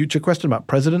terms of the future question about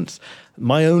presidents,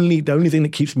 the only thing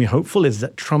that keeps me hopeful is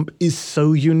that Trump is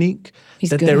so unique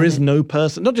that there is no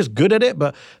person, not just good at it,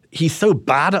 but he's so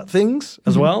bad at things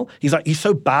as well. He's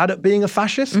so bad at being a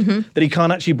fascist that he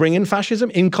can't actually bring in fascism.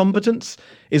 Incompetence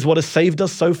is what has saved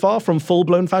us so far from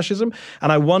full-blown fascism.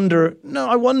 And I wonder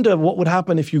what would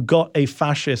happen if you got a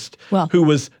fascist who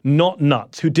was not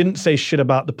nuts, who didn't say shit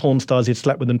about the porn stars he'd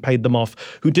slept with and paid them off,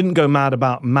 who didn't go mad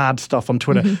about mad stuff on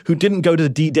Twitter, who didn't go to the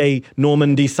D-Day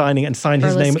Normandy signing and sign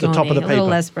his name at the top of the paper. A little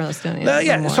less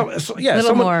Berlusconi.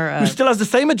 Someone who still has the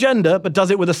same agenda but does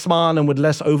it with a smile and with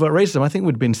less overt racism, I think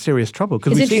would be in serious trouble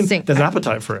because we've seen there's an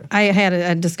appetite for it. I had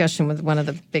a discussion with one of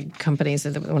the big companies,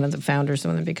 one of the founders of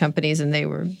one of the big companies, and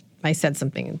I said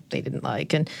something they didn't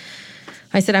like, and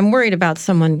I said, I'm worried about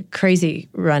someone crazy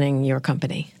running your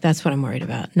company. That's what I'm worried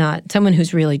about, not someone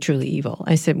who's really, truly evil.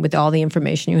 I said, with all the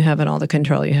information you have and all the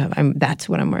control you have, that's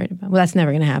what I'm worried about. Well, that's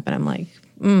never going to happen. I'm like,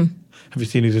 Have you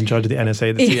seen who's in charge of the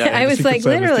NSA, the CIA? I was like,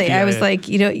 literally, I was like,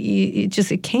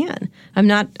 it can.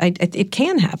 It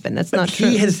can happen. That's not true.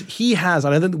 He has,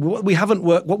 and I think what we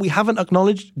haven't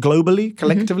acknowledged globally,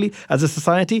 collectively, as a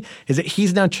society, is that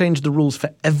he's now changed the rules for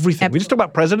everything. We just talk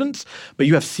about presidents, but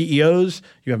you have CEOs,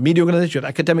 you have media organizations, you have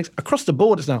academics. Across the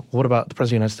board, it's now, what about the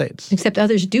President of the United States? Except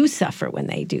others do suffer when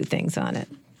they do things on it.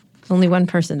 Only one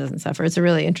person doesn't suffer. It's a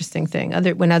really interesting thing.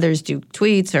 When others do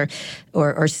tweets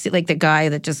or like the guy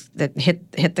that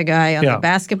hit the guy on the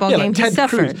basketball game, he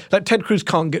suffered. Ted Cruz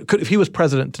if he was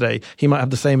president today, he might have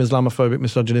the same Islamophobic,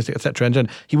 misogynistic, etc. And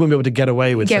he wouldn't be able to get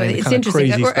away with saying the kind of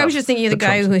crazy stuff. I was just thinking of the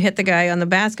guy who hit the guy on the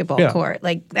basketball court.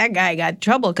 Like that guy got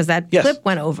trouble because that clip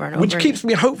went over and over. Which keeps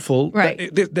me hopeful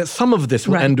that some of this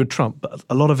will end with Trump, but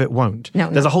a lot of it won't.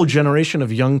 There's a whole generation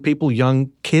of young people,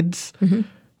 young kids. Mm-hmm.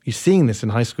 You're seeing this in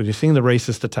high school. You're seeing the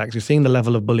racist attacks. You're seeing the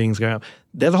level of bullying going up.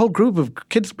 There's a whole group of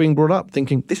kids being brought up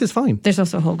thinking, this is fine. There's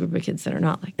also a whole group of kids that are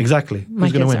not like that. Exactly. My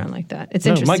who's going to win? Kids aren't like that. It's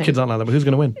interesting. My kids aren't like that, but who's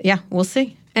going to win? Yeah, we'll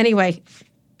see. Anyway,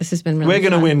 this has been really We're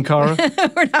going to win, Cara.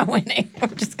 We're not winning. We're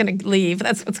just going to leave.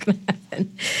 That's what's going to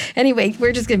happen. Anyway,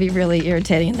 we're just going to be really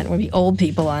irritating, and then we'll be old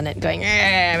people on it going, you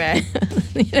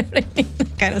know what I mean?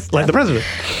 That kind of stuff. Like the president.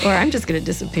 Or I'm just going to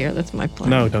disappear. That's my plan.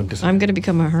 No, don't disappear. I'm going to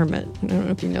become a hermit. I don't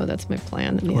know if you know that's my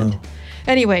plan in the end.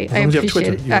 Anyway, I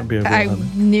appreciate it.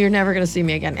 You're never going to see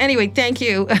me again. Anyway, thank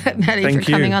you, Maddie, for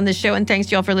coming on the show, and thanks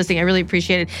to you all for listening. I really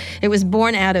appreciate it. It was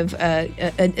born out of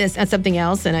something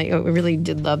else, and I really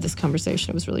did love this conversation.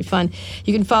 It was really fun.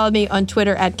 You can follow me on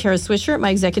Twitter at Kara Swisher.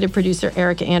 My executive producer,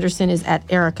 Erica Anderson, is at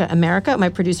Erica America. My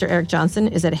producer, Eric Johnson,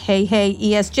 is at Hey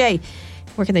ESJ.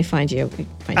 Where can they find you?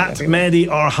 At Mehdi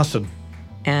R. Hassan.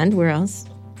 And where else?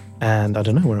 And I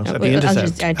don't know where else. At The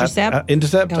Intercept. At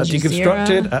Intercept, at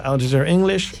Deconstructed, at Al Jazeera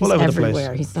English, all over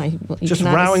everywhere. the place. He's just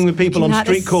rowing with people on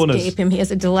street corners. Escape him. He has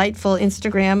a delightful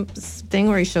Instagram thing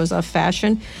where he shows off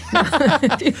fashion.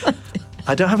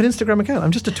 I don't have an Instagram account.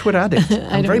 I'm just a Twitter addict.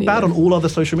 I'm very bad on all other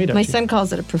social media. My son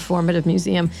calls it a performative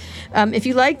museum. If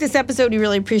you like this episode, we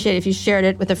really appreciate it if you shared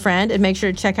it with a friend. And make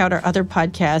sure to check out our other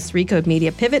podcasts, Recode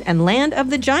Media Pivot and Land of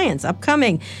the Giants,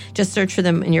 upcoming. Just search for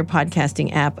them in your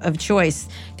podcasting app of choice.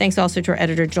 Thanks also to our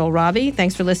editor, Joel Robbie.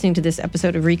 Thanks for listening to this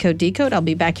episode of Recode Decode. I'll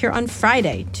be back here on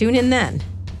Friday. Tune in then.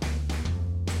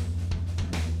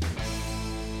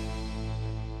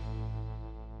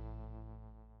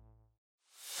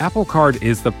 Apple Card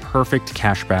is the perfect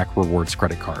cashback rewards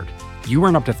credit card. You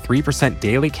earn up to 3%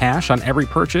 daily cash on every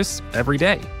purchase every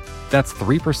day. That's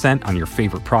 3% on your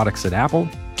favorite products at Apple,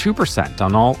 2%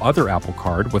 on all other Apple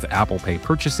Card with Apple Pay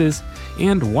purchases,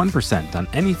 and 1% on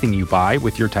anything you buy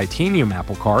with your titanium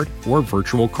Apple Card or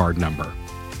virtual card number.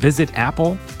 Visit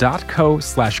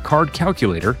apple.co/card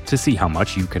calculator to see how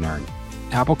much you can earn.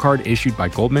 Apple Card issued by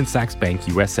Goldman Sachs Bank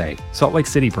USA, Salt Lake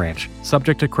City branch,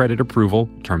 subject to credit approval,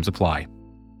 terms apply.